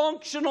real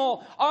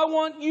functional. I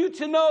want you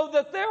to know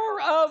that there are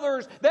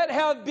others that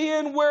have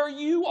been where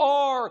you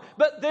are,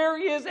 but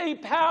there is a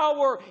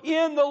power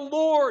in the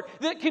Lord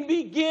that can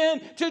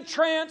begin to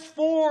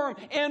transform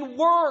and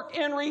work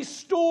and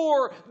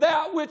restore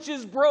that which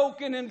is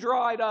broken and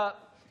dried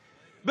up.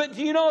 But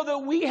do you know that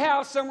we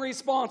have some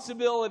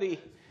responsibility?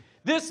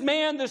 This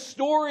man, the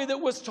story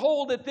that was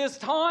told at this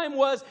time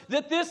was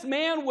that this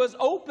man was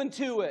open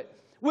to it.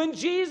 When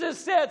Jesus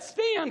said,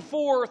 stand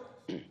forth,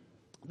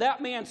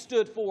 that man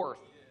stood forth.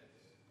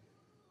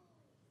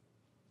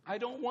 I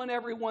don't want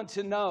everyone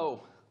to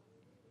know.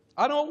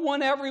 I don't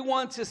want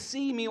everyone to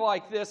see me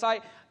like this.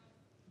 I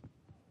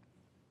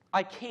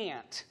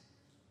can't.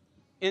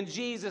 In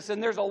Jesus,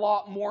 and there's a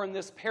lot more in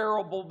this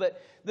parable,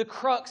 but the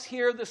crux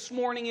here this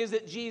morning is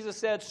that Jesus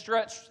said,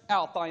 stretch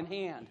out thine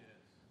hand.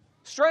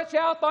 Stretch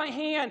out thy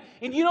hand.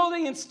 And you know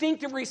the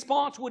instinctive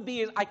response would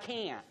be, I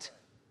can't.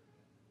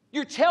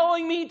 You're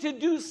telling me to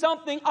do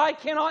something I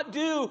cannot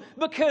do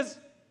because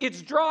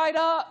it's dried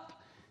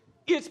up.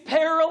 It's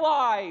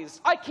paralyzed.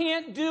 I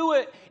can't do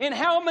it. And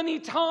how many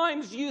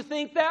times do you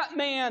think that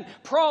man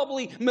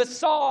probably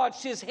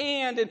massaged his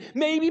hand and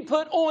maybe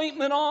put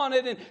ointment on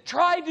it and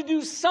tried to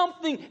do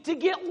something to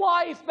get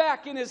life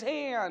back in his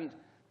hand?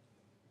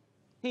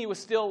 He was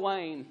still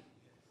lame.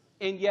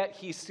 And yet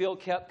he still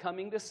kept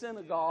coming to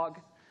synagogue.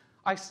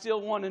 I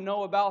still want to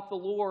know about the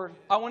Lord.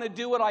 I want to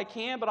do what I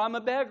can, but I'm a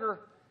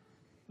beggar.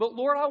 But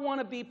Lord, I want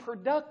to be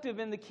productive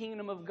in the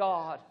kingdom of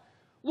God.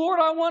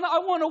 Lord, I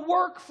want to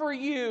work for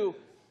you.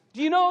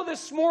 Do you know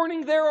this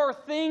morning there are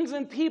things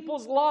in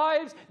people's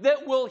lives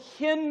that will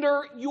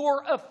hinder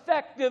your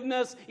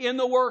effectiveness in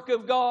the work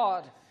of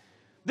God?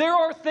 There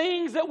are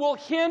things that will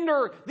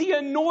hinder the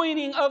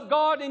anointing of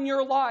God in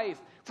your life.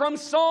 From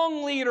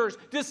song leaders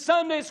to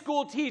Sunday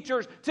school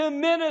teachers to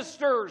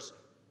ministers.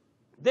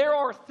 There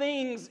are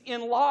things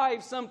in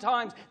life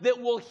sometimes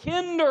that will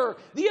hinder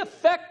the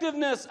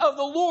effectiveness of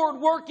the Lord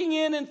working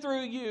in and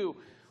through you.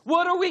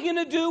 What are we going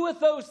to do with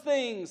those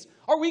things?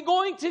 Are we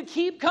going to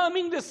keep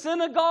coming to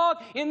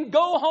synagogue and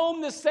go home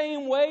the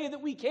same way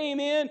that we came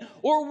in?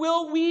 Or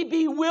will we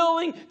be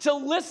willing to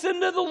listen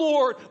to the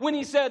Lord when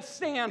He said,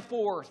 stand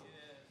forth?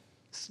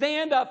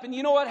 Stand up. And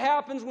you know what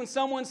happens when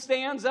someone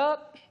stands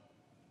up?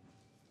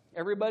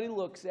 Everybody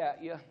looks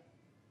at you.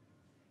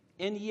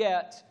 And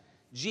yet,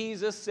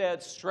 Jesus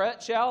said,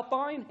 stretch out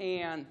thine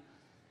hand.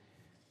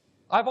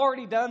 I've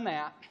already done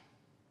that.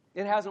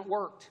 It hasn't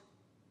worked.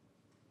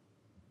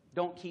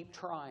 Don't keep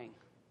trying.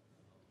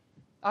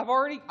 I've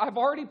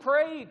already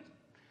prayed.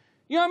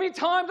 You know how many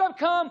times I've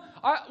come?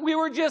 We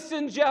were just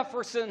in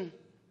Jefferson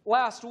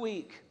last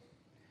week.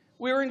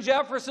 We were in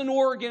Jefferson,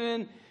 Oregon,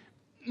 and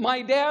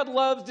my dad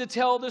loves to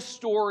tell this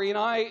story,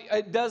 and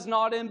it does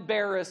not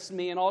embarrass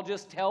me, and I'll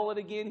just tell it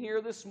again here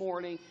this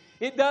morning.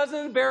 It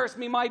doesn't embarrass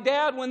me. My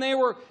dad,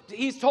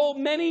 he's told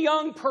many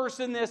young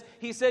person this.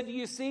 He said, do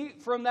you see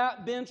from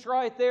that bench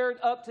right there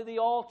up to the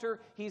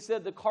altar? He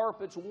said, the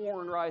carpet's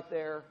worn right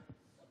there.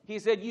 He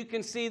said, you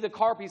can see the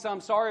carpet. He said, I'm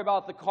sorry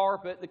about the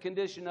carpet, the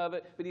condition of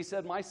it. But he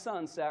said, my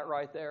son sat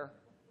right there.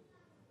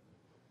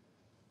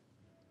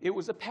 It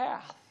was a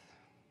path.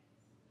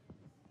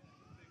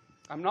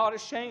 I'm not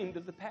ashamed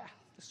of the path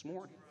this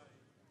morning.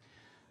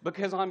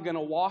 Because I'm going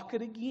to walk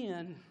it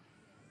again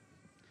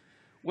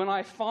when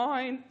I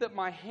find that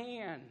my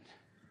hand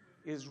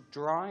is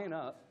drying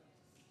up.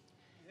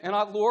 And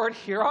Lord,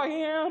 here I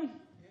am.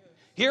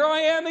 Here I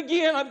am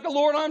again.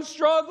 Lord, I'm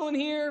struggling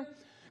here.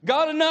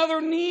 Got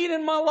another need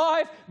in my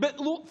life. But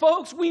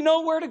folks, we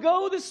know where to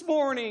go this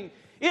morning.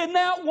 Isn't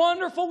that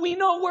wonderful? We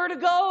know where to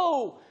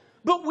go.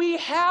 But we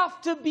have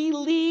to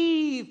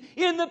believe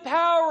in the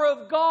power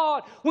of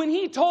God. When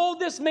He told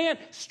this man,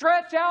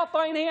 stretch out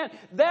thine hand,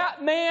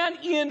 that man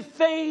in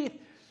faith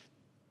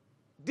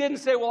didn't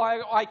say,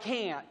 well, I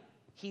can't.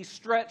 He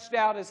stretched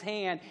out his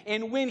hand.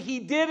 And when he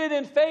did it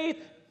in faith,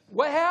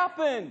 what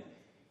happened?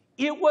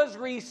 It was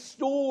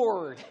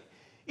restored.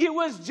 It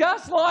was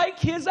just like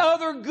his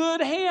other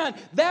good hand.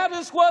 That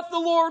is what the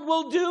Lord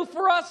will do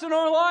for us in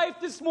our life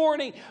this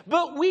morning.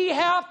 But we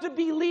have to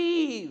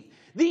believe.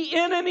 The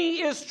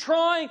enemy is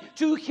trying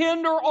to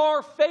hinder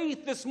our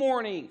faith this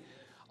morning.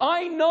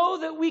 I know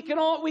that we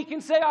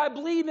can say, I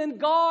believe in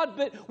God,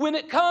 but when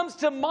it comes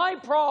to my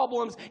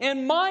problems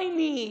and my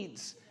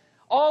needs,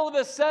 all of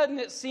a sudden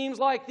it seems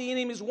like the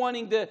enemy is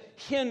wanting to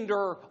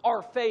hinder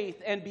our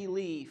faith and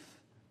belief.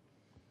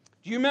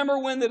 Do you remember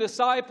when the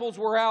disciples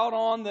were out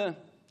on the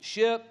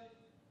ship,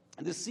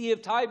 the Sea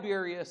of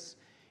Tiberias,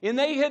 and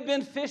they had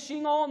been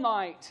fishing all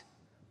night,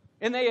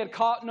 and they had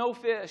caught no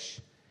fish?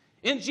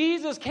 And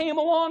Jesus came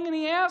along and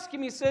He asked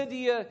him, He said,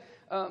 do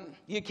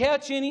you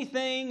catch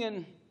anything?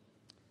 And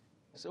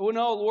he said, well,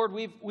 no, Lord,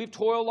 we've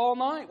toiled all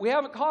night. We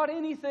haven't caught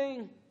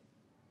anything.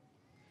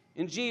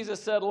 And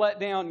Jesus said,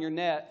 let down your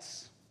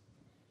nets.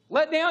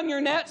 Let down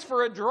your nets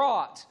for a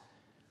draught.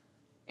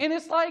 And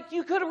it's like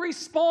you could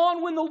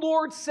respond when the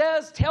Lord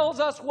tells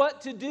us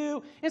what to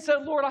do, and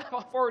said, Lord, I've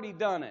already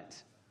done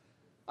it.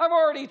 I've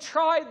already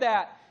tried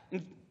that.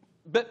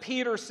 But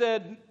Peter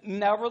said,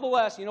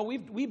 nevertheless,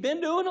 we've been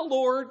doing it,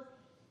 Lord.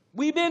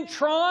 We've been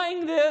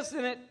trying this,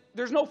 and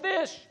there's no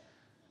fish.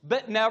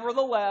 But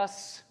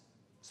nevertheless,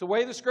 it's the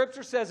way the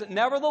Scripture says it,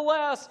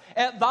 nevertheless,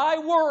 at thy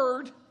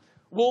word,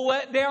 we'll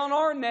let down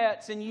our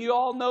nets. And you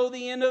all know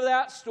the end of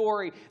that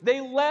story.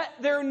 They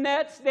let their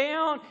nets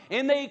down,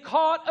 and they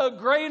caught a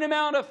great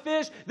amount of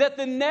fish that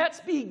the nets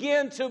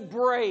began to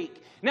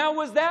break. Now,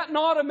 was that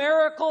not a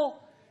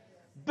miracle?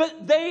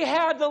 But they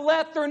had to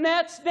let their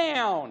nets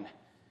down.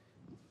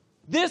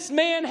 This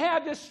man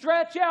had to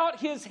stretch out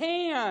his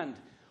hand.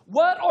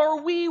 What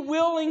are we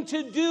willing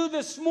to do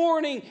this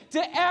morning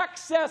to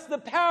access the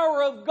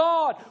power of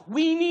God?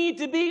 We need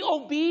to be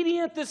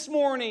obedient this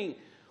morning.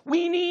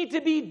 We need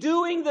to be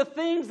doing the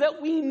things that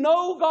we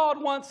know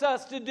God wants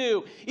us to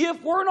do.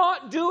 If we're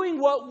not doing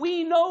what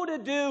we know to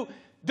do,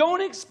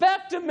 don't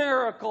expect a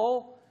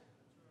miracle.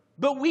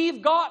 But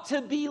we've got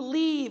to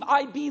believe.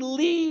 I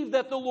believe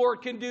that the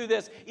Lord can do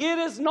this. It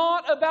is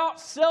not about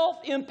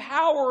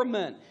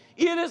self-empowerment.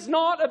 It is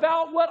not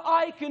about what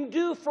I can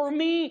do for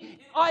me.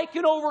 I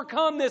can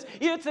overcome this.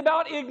 It's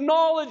about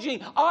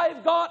acknowledging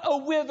I've got a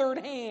withered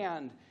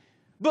hand.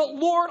 But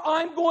Lord,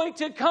 I'm going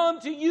to come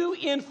to you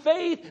in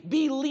faith,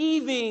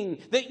 believing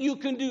that you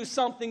can do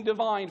something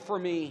divine for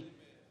me.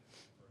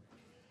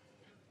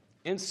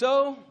 And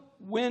so,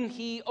 when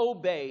he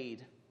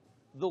obeyed,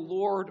 the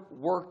Lord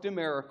worked a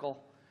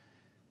miracle.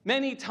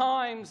 Many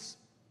times,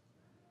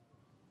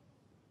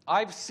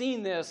 I've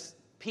seen this,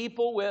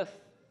 people with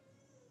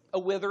a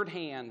withered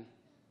hand,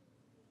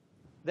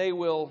 they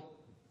will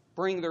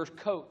bring their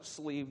coat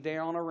sleeve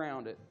down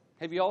around it.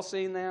 Have you all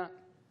seen that?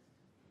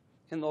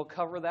 And they'll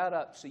cover that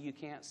up so you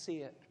can't see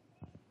it.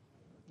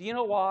 Do you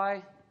know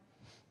why?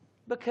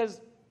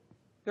 Because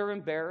they're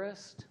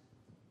embarrassed.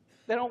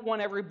 They don't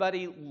want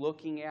everybody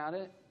looking at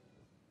it.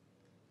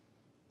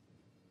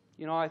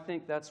 You know, I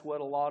think that's what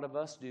a lot of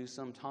us do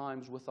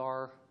sometimes with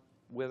our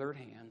withered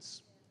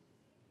hands.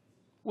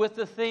 With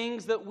the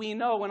things that we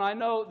know, and I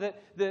know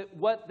that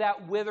what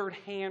that withered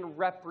hand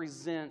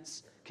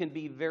represents can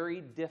be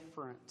very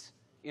different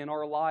in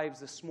our lives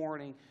this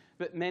morning.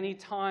 But many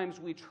times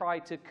we try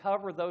to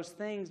cover those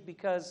things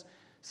because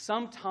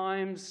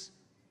sometimes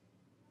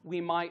we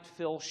might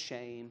feel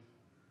shame.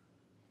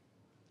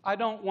 I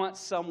don't want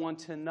someone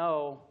to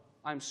know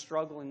I'm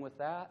struggling with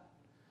that.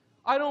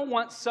 I don't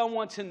want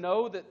someone to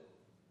know that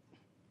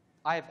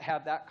I've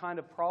had that kind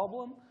of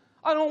problem.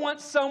 I don't want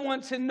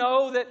someone to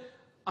know that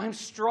I'm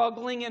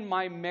struggling in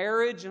my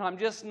marriage and I'm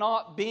just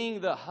not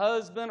being the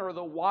husband or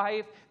the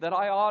wife that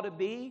I ought to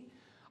be.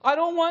 I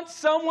don't want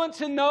someone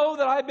to know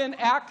that I've been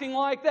acting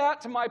like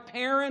that to my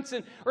parents,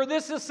 or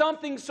this is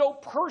something so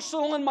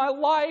personal in my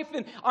life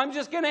and I'm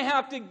just going to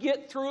have to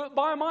get through it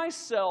by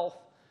myself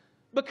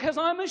because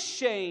I'm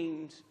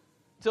ashamed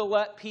to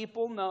let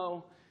people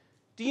know.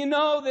 Do you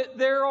know that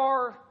there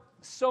are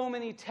so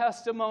many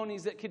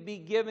testimonies that could be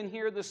given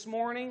here this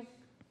morning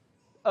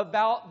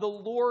about the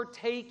Lord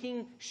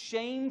taking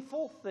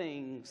shameful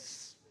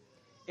things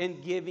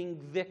and giving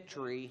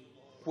victory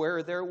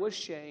where there was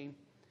shame?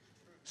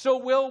 So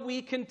will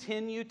we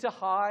continue to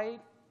hide?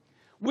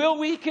 Will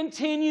we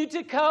continue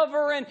to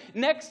cover? And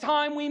next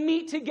time we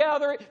meet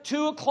together at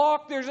 2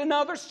 o'clock, there's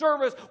another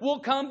service. We'll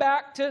come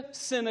back to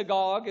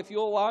synagogue, if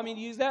you'll allow me to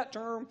use that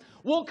term.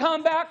 We'll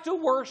come back to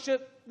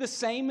worship the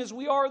same as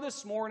we are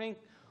this morning.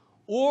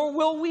 Or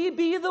will we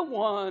be the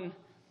one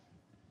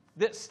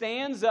that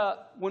stands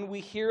up when we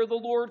hear the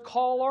Lord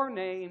call our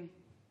name?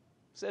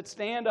 He said,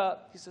 stand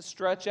up. He said,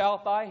 stretch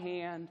out thy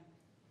hand.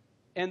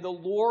 And the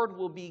Lord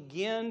will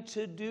begin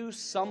to do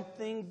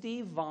something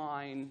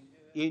divine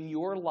in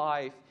your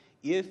life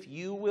if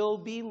you will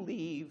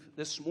believe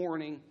this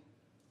morning.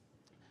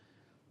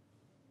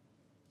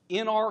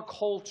 In our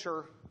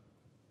culture,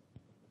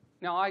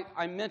 now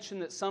I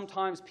mentioned that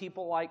sometimes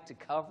people like to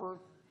cover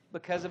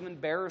because of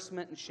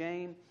embarrassment and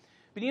shame.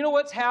 But you know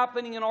what's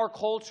happening in our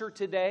culture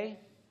today?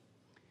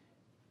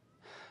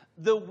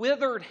 The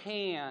withered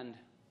hand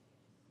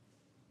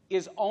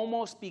is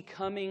almost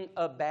becoming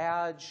a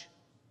badge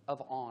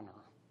of honor.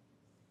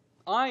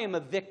 I am a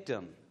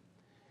victim.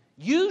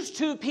 Used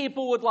to,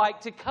 people would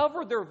like to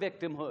cover their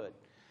victimhood.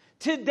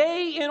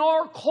 Today in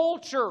our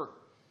culture,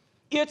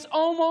 it's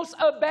almost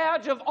a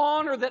badge of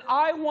honor that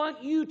I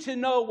want you to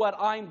know what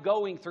I'm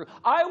going through.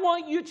 I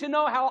want you to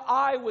know how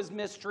I was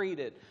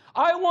mistreated.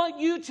 I want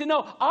you to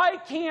know I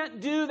can't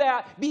do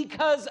that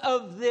because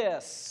of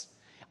this.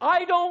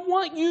 I don't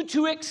want you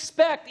to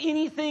expect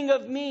anything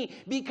of me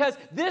because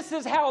this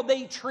is how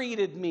they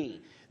treated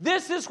me.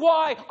 This is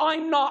why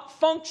I'm not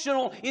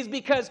functional, is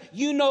because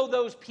you know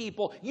those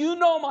people. You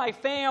know my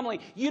family.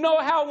 You know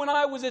how when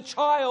I was a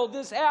child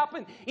this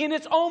happened. And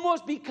it's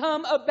almost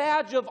become a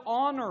badge of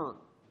honor.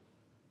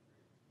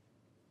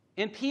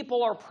 And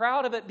people are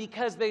proud of it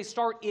because they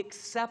start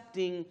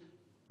accepting,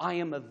 I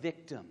am a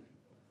victim.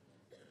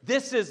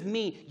 This is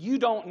me. You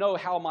don't know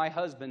how my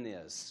husband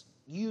is.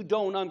 You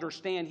don't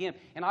understand him.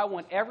 And I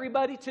want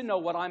everybody to know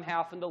what I'm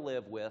having to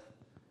live with.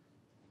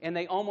 And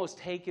they almost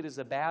take it as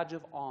a badge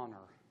of honor.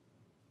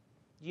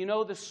 You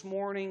know this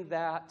morning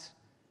that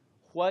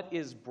what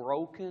is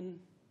broken,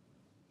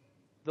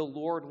 the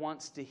Lord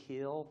wants to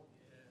heal.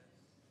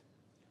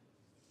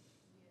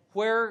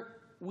 Where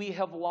we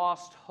have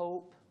lost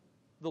hope,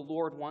 the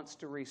Lord wants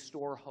to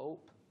restore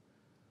hope.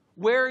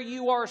 Where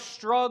you are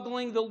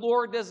struggling, the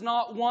Lord does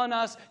not want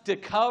us to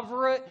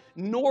cover it,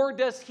 nor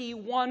does He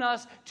want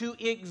us to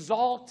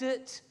exalt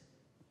it.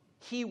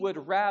 He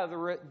would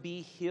rather it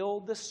be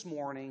healed this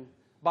morning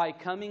by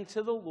coming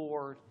to the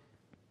Lord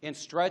and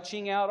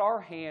stretching out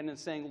our hand and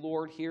saying,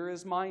 Lord, here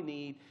is my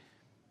need.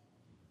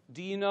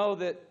 Do you know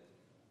that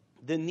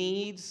the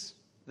needs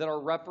that are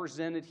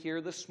represented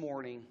here this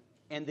morning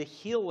and the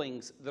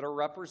healings that are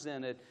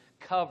represented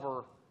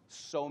cover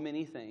so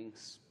many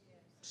things?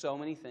 So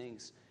many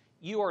things.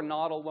 You are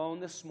not alone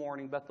this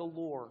morning, but the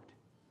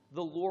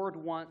Lord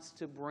wants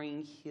to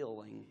bring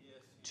healing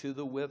to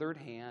the withered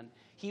hand.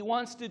 He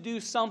wants to do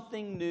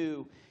something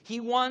new. He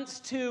wants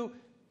to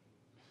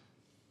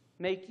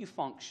make you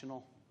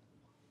functional.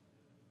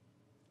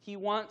 He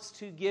wants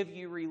to give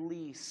you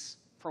release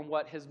from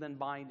what has been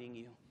binding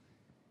you.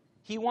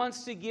 He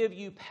wants to give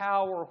you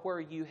power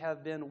where you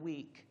have been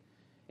weak.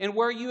 And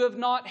where you have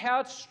not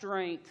had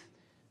strength,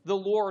 the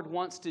Lord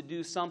wants to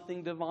do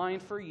something divine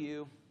for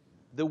you.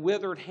 The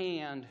withered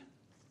hand,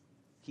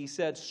 He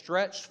said,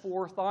 stretch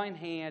forth thine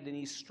hand. And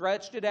He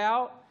stretched it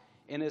out,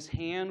 and his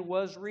hand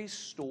was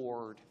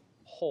restored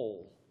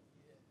whole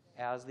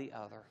as the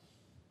other.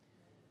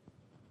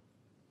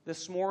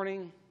 This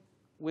morning,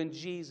 when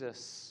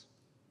Jesus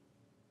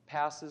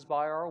passes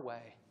by our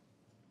way,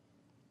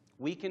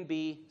 we can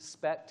be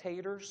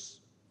spectators.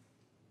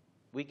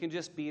 We can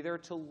just be there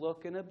to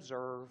look and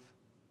observe,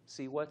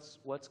 see what's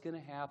going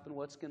to happen,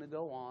 what's going to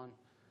go on.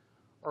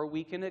 Or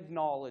we can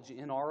acknowledge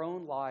in our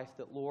own life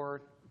that,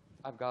 Lord,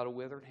 I've got a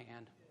withered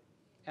hand,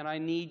 and I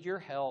need your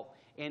help.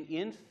 And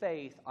in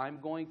faith, I'm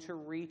going to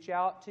reach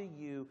out to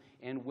you.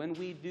 And when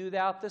we do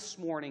that this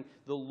morning,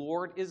 the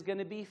Lord is going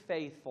to be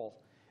faithful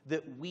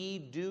that we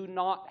do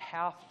not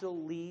have to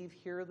leave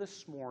here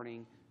this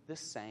morning the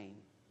same,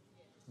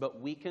 but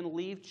we can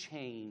leave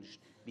changed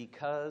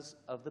because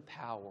of the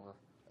power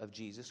of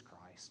Jesus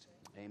Christ.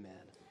 Amen.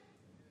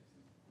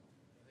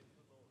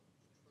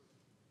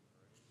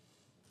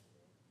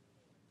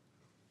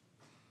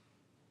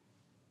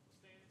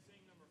 Stand and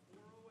sing number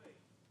 408.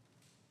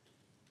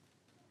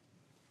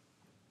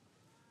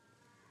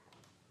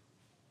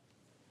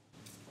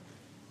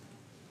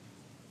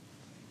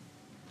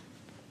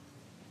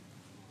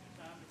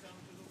 Time to come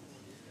to the Lord.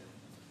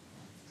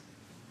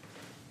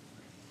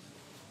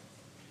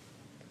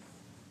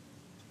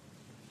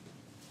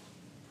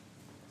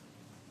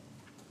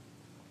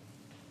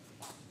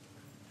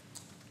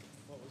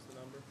 What was the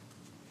number?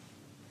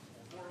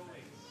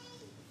 408.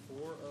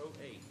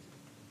 408.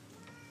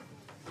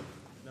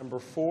 Number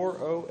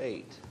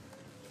 408.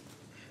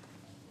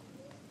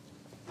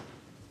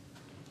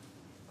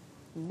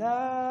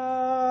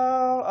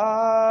 Now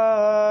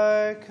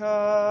I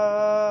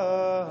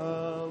come,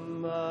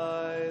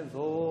 my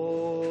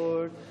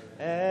Lord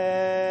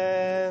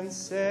and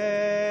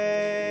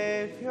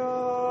Savior,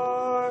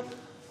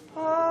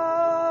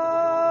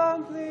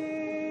 humbly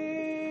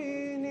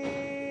kneeling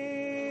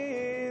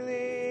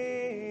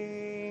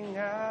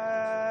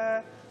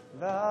at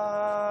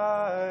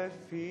thy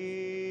feet,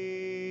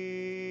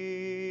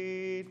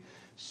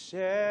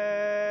 sharing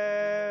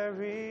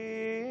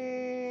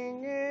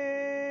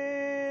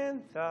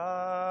in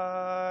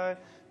thy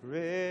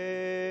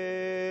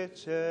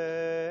richest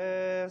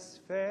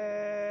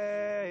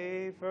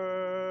favor,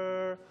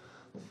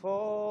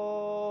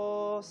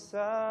 full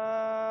salvation,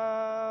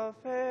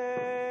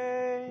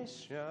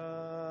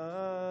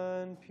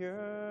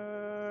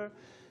 pure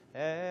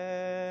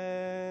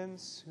and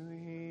sweet.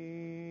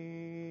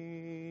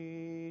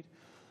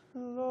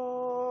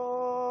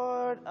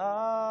 Lord,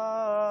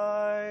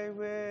 I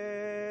will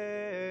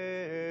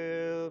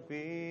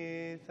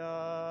be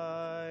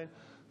thine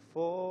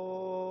forever.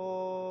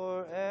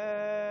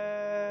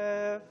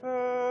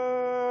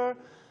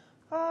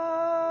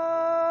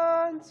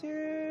 Unto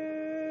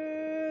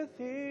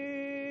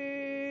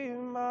thee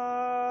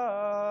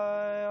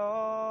my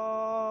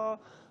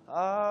all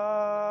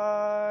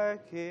I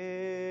give.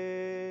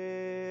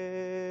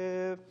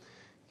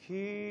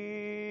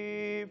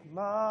 Keep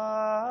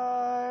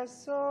my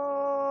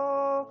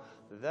soul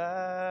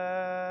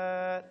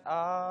that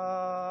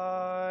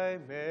I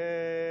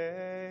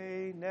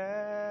may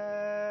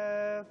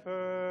never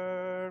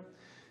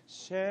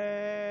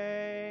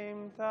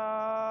shame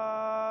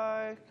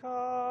thy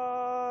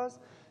cause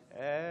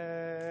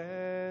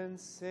and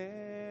sinful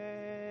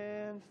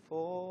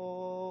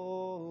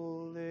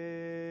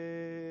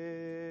live.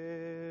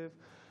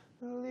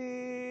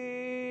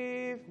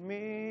 Leave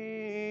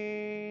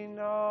me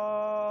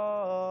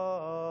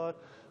not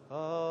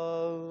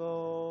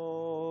alone,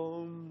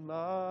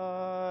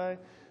 my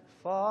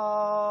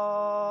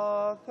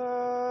Father,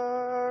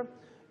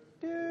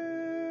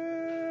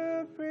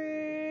 do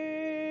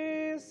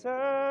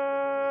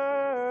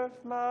preserve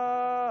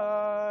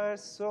my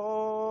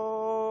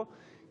soul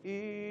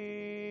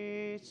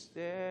each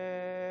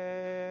day.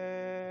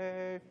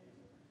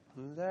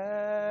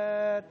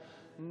 Let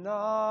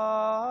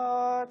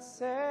not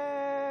Satan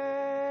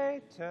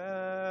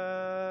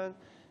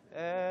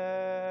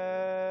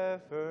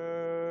ever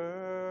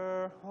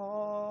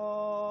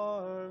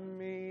harm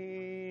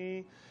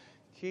me.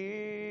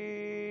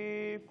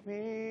 Keep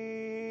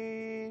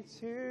me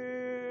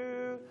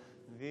to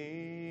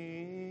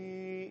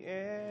the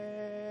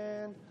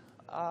end,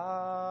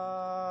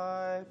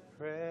 I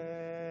pray.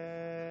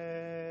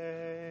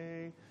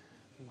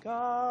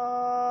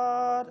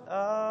 God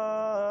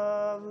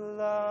of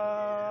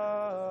love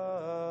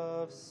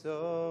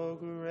so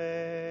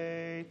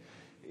great,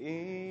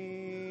 eternal,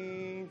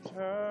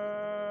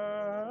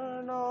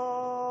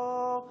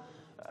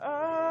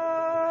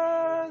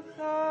 earth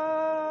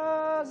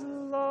has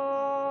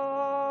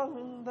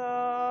long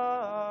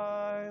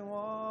thy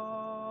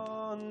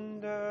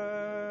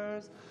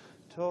wonders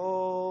told.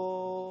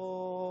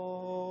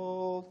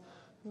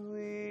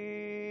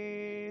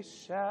 We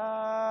shall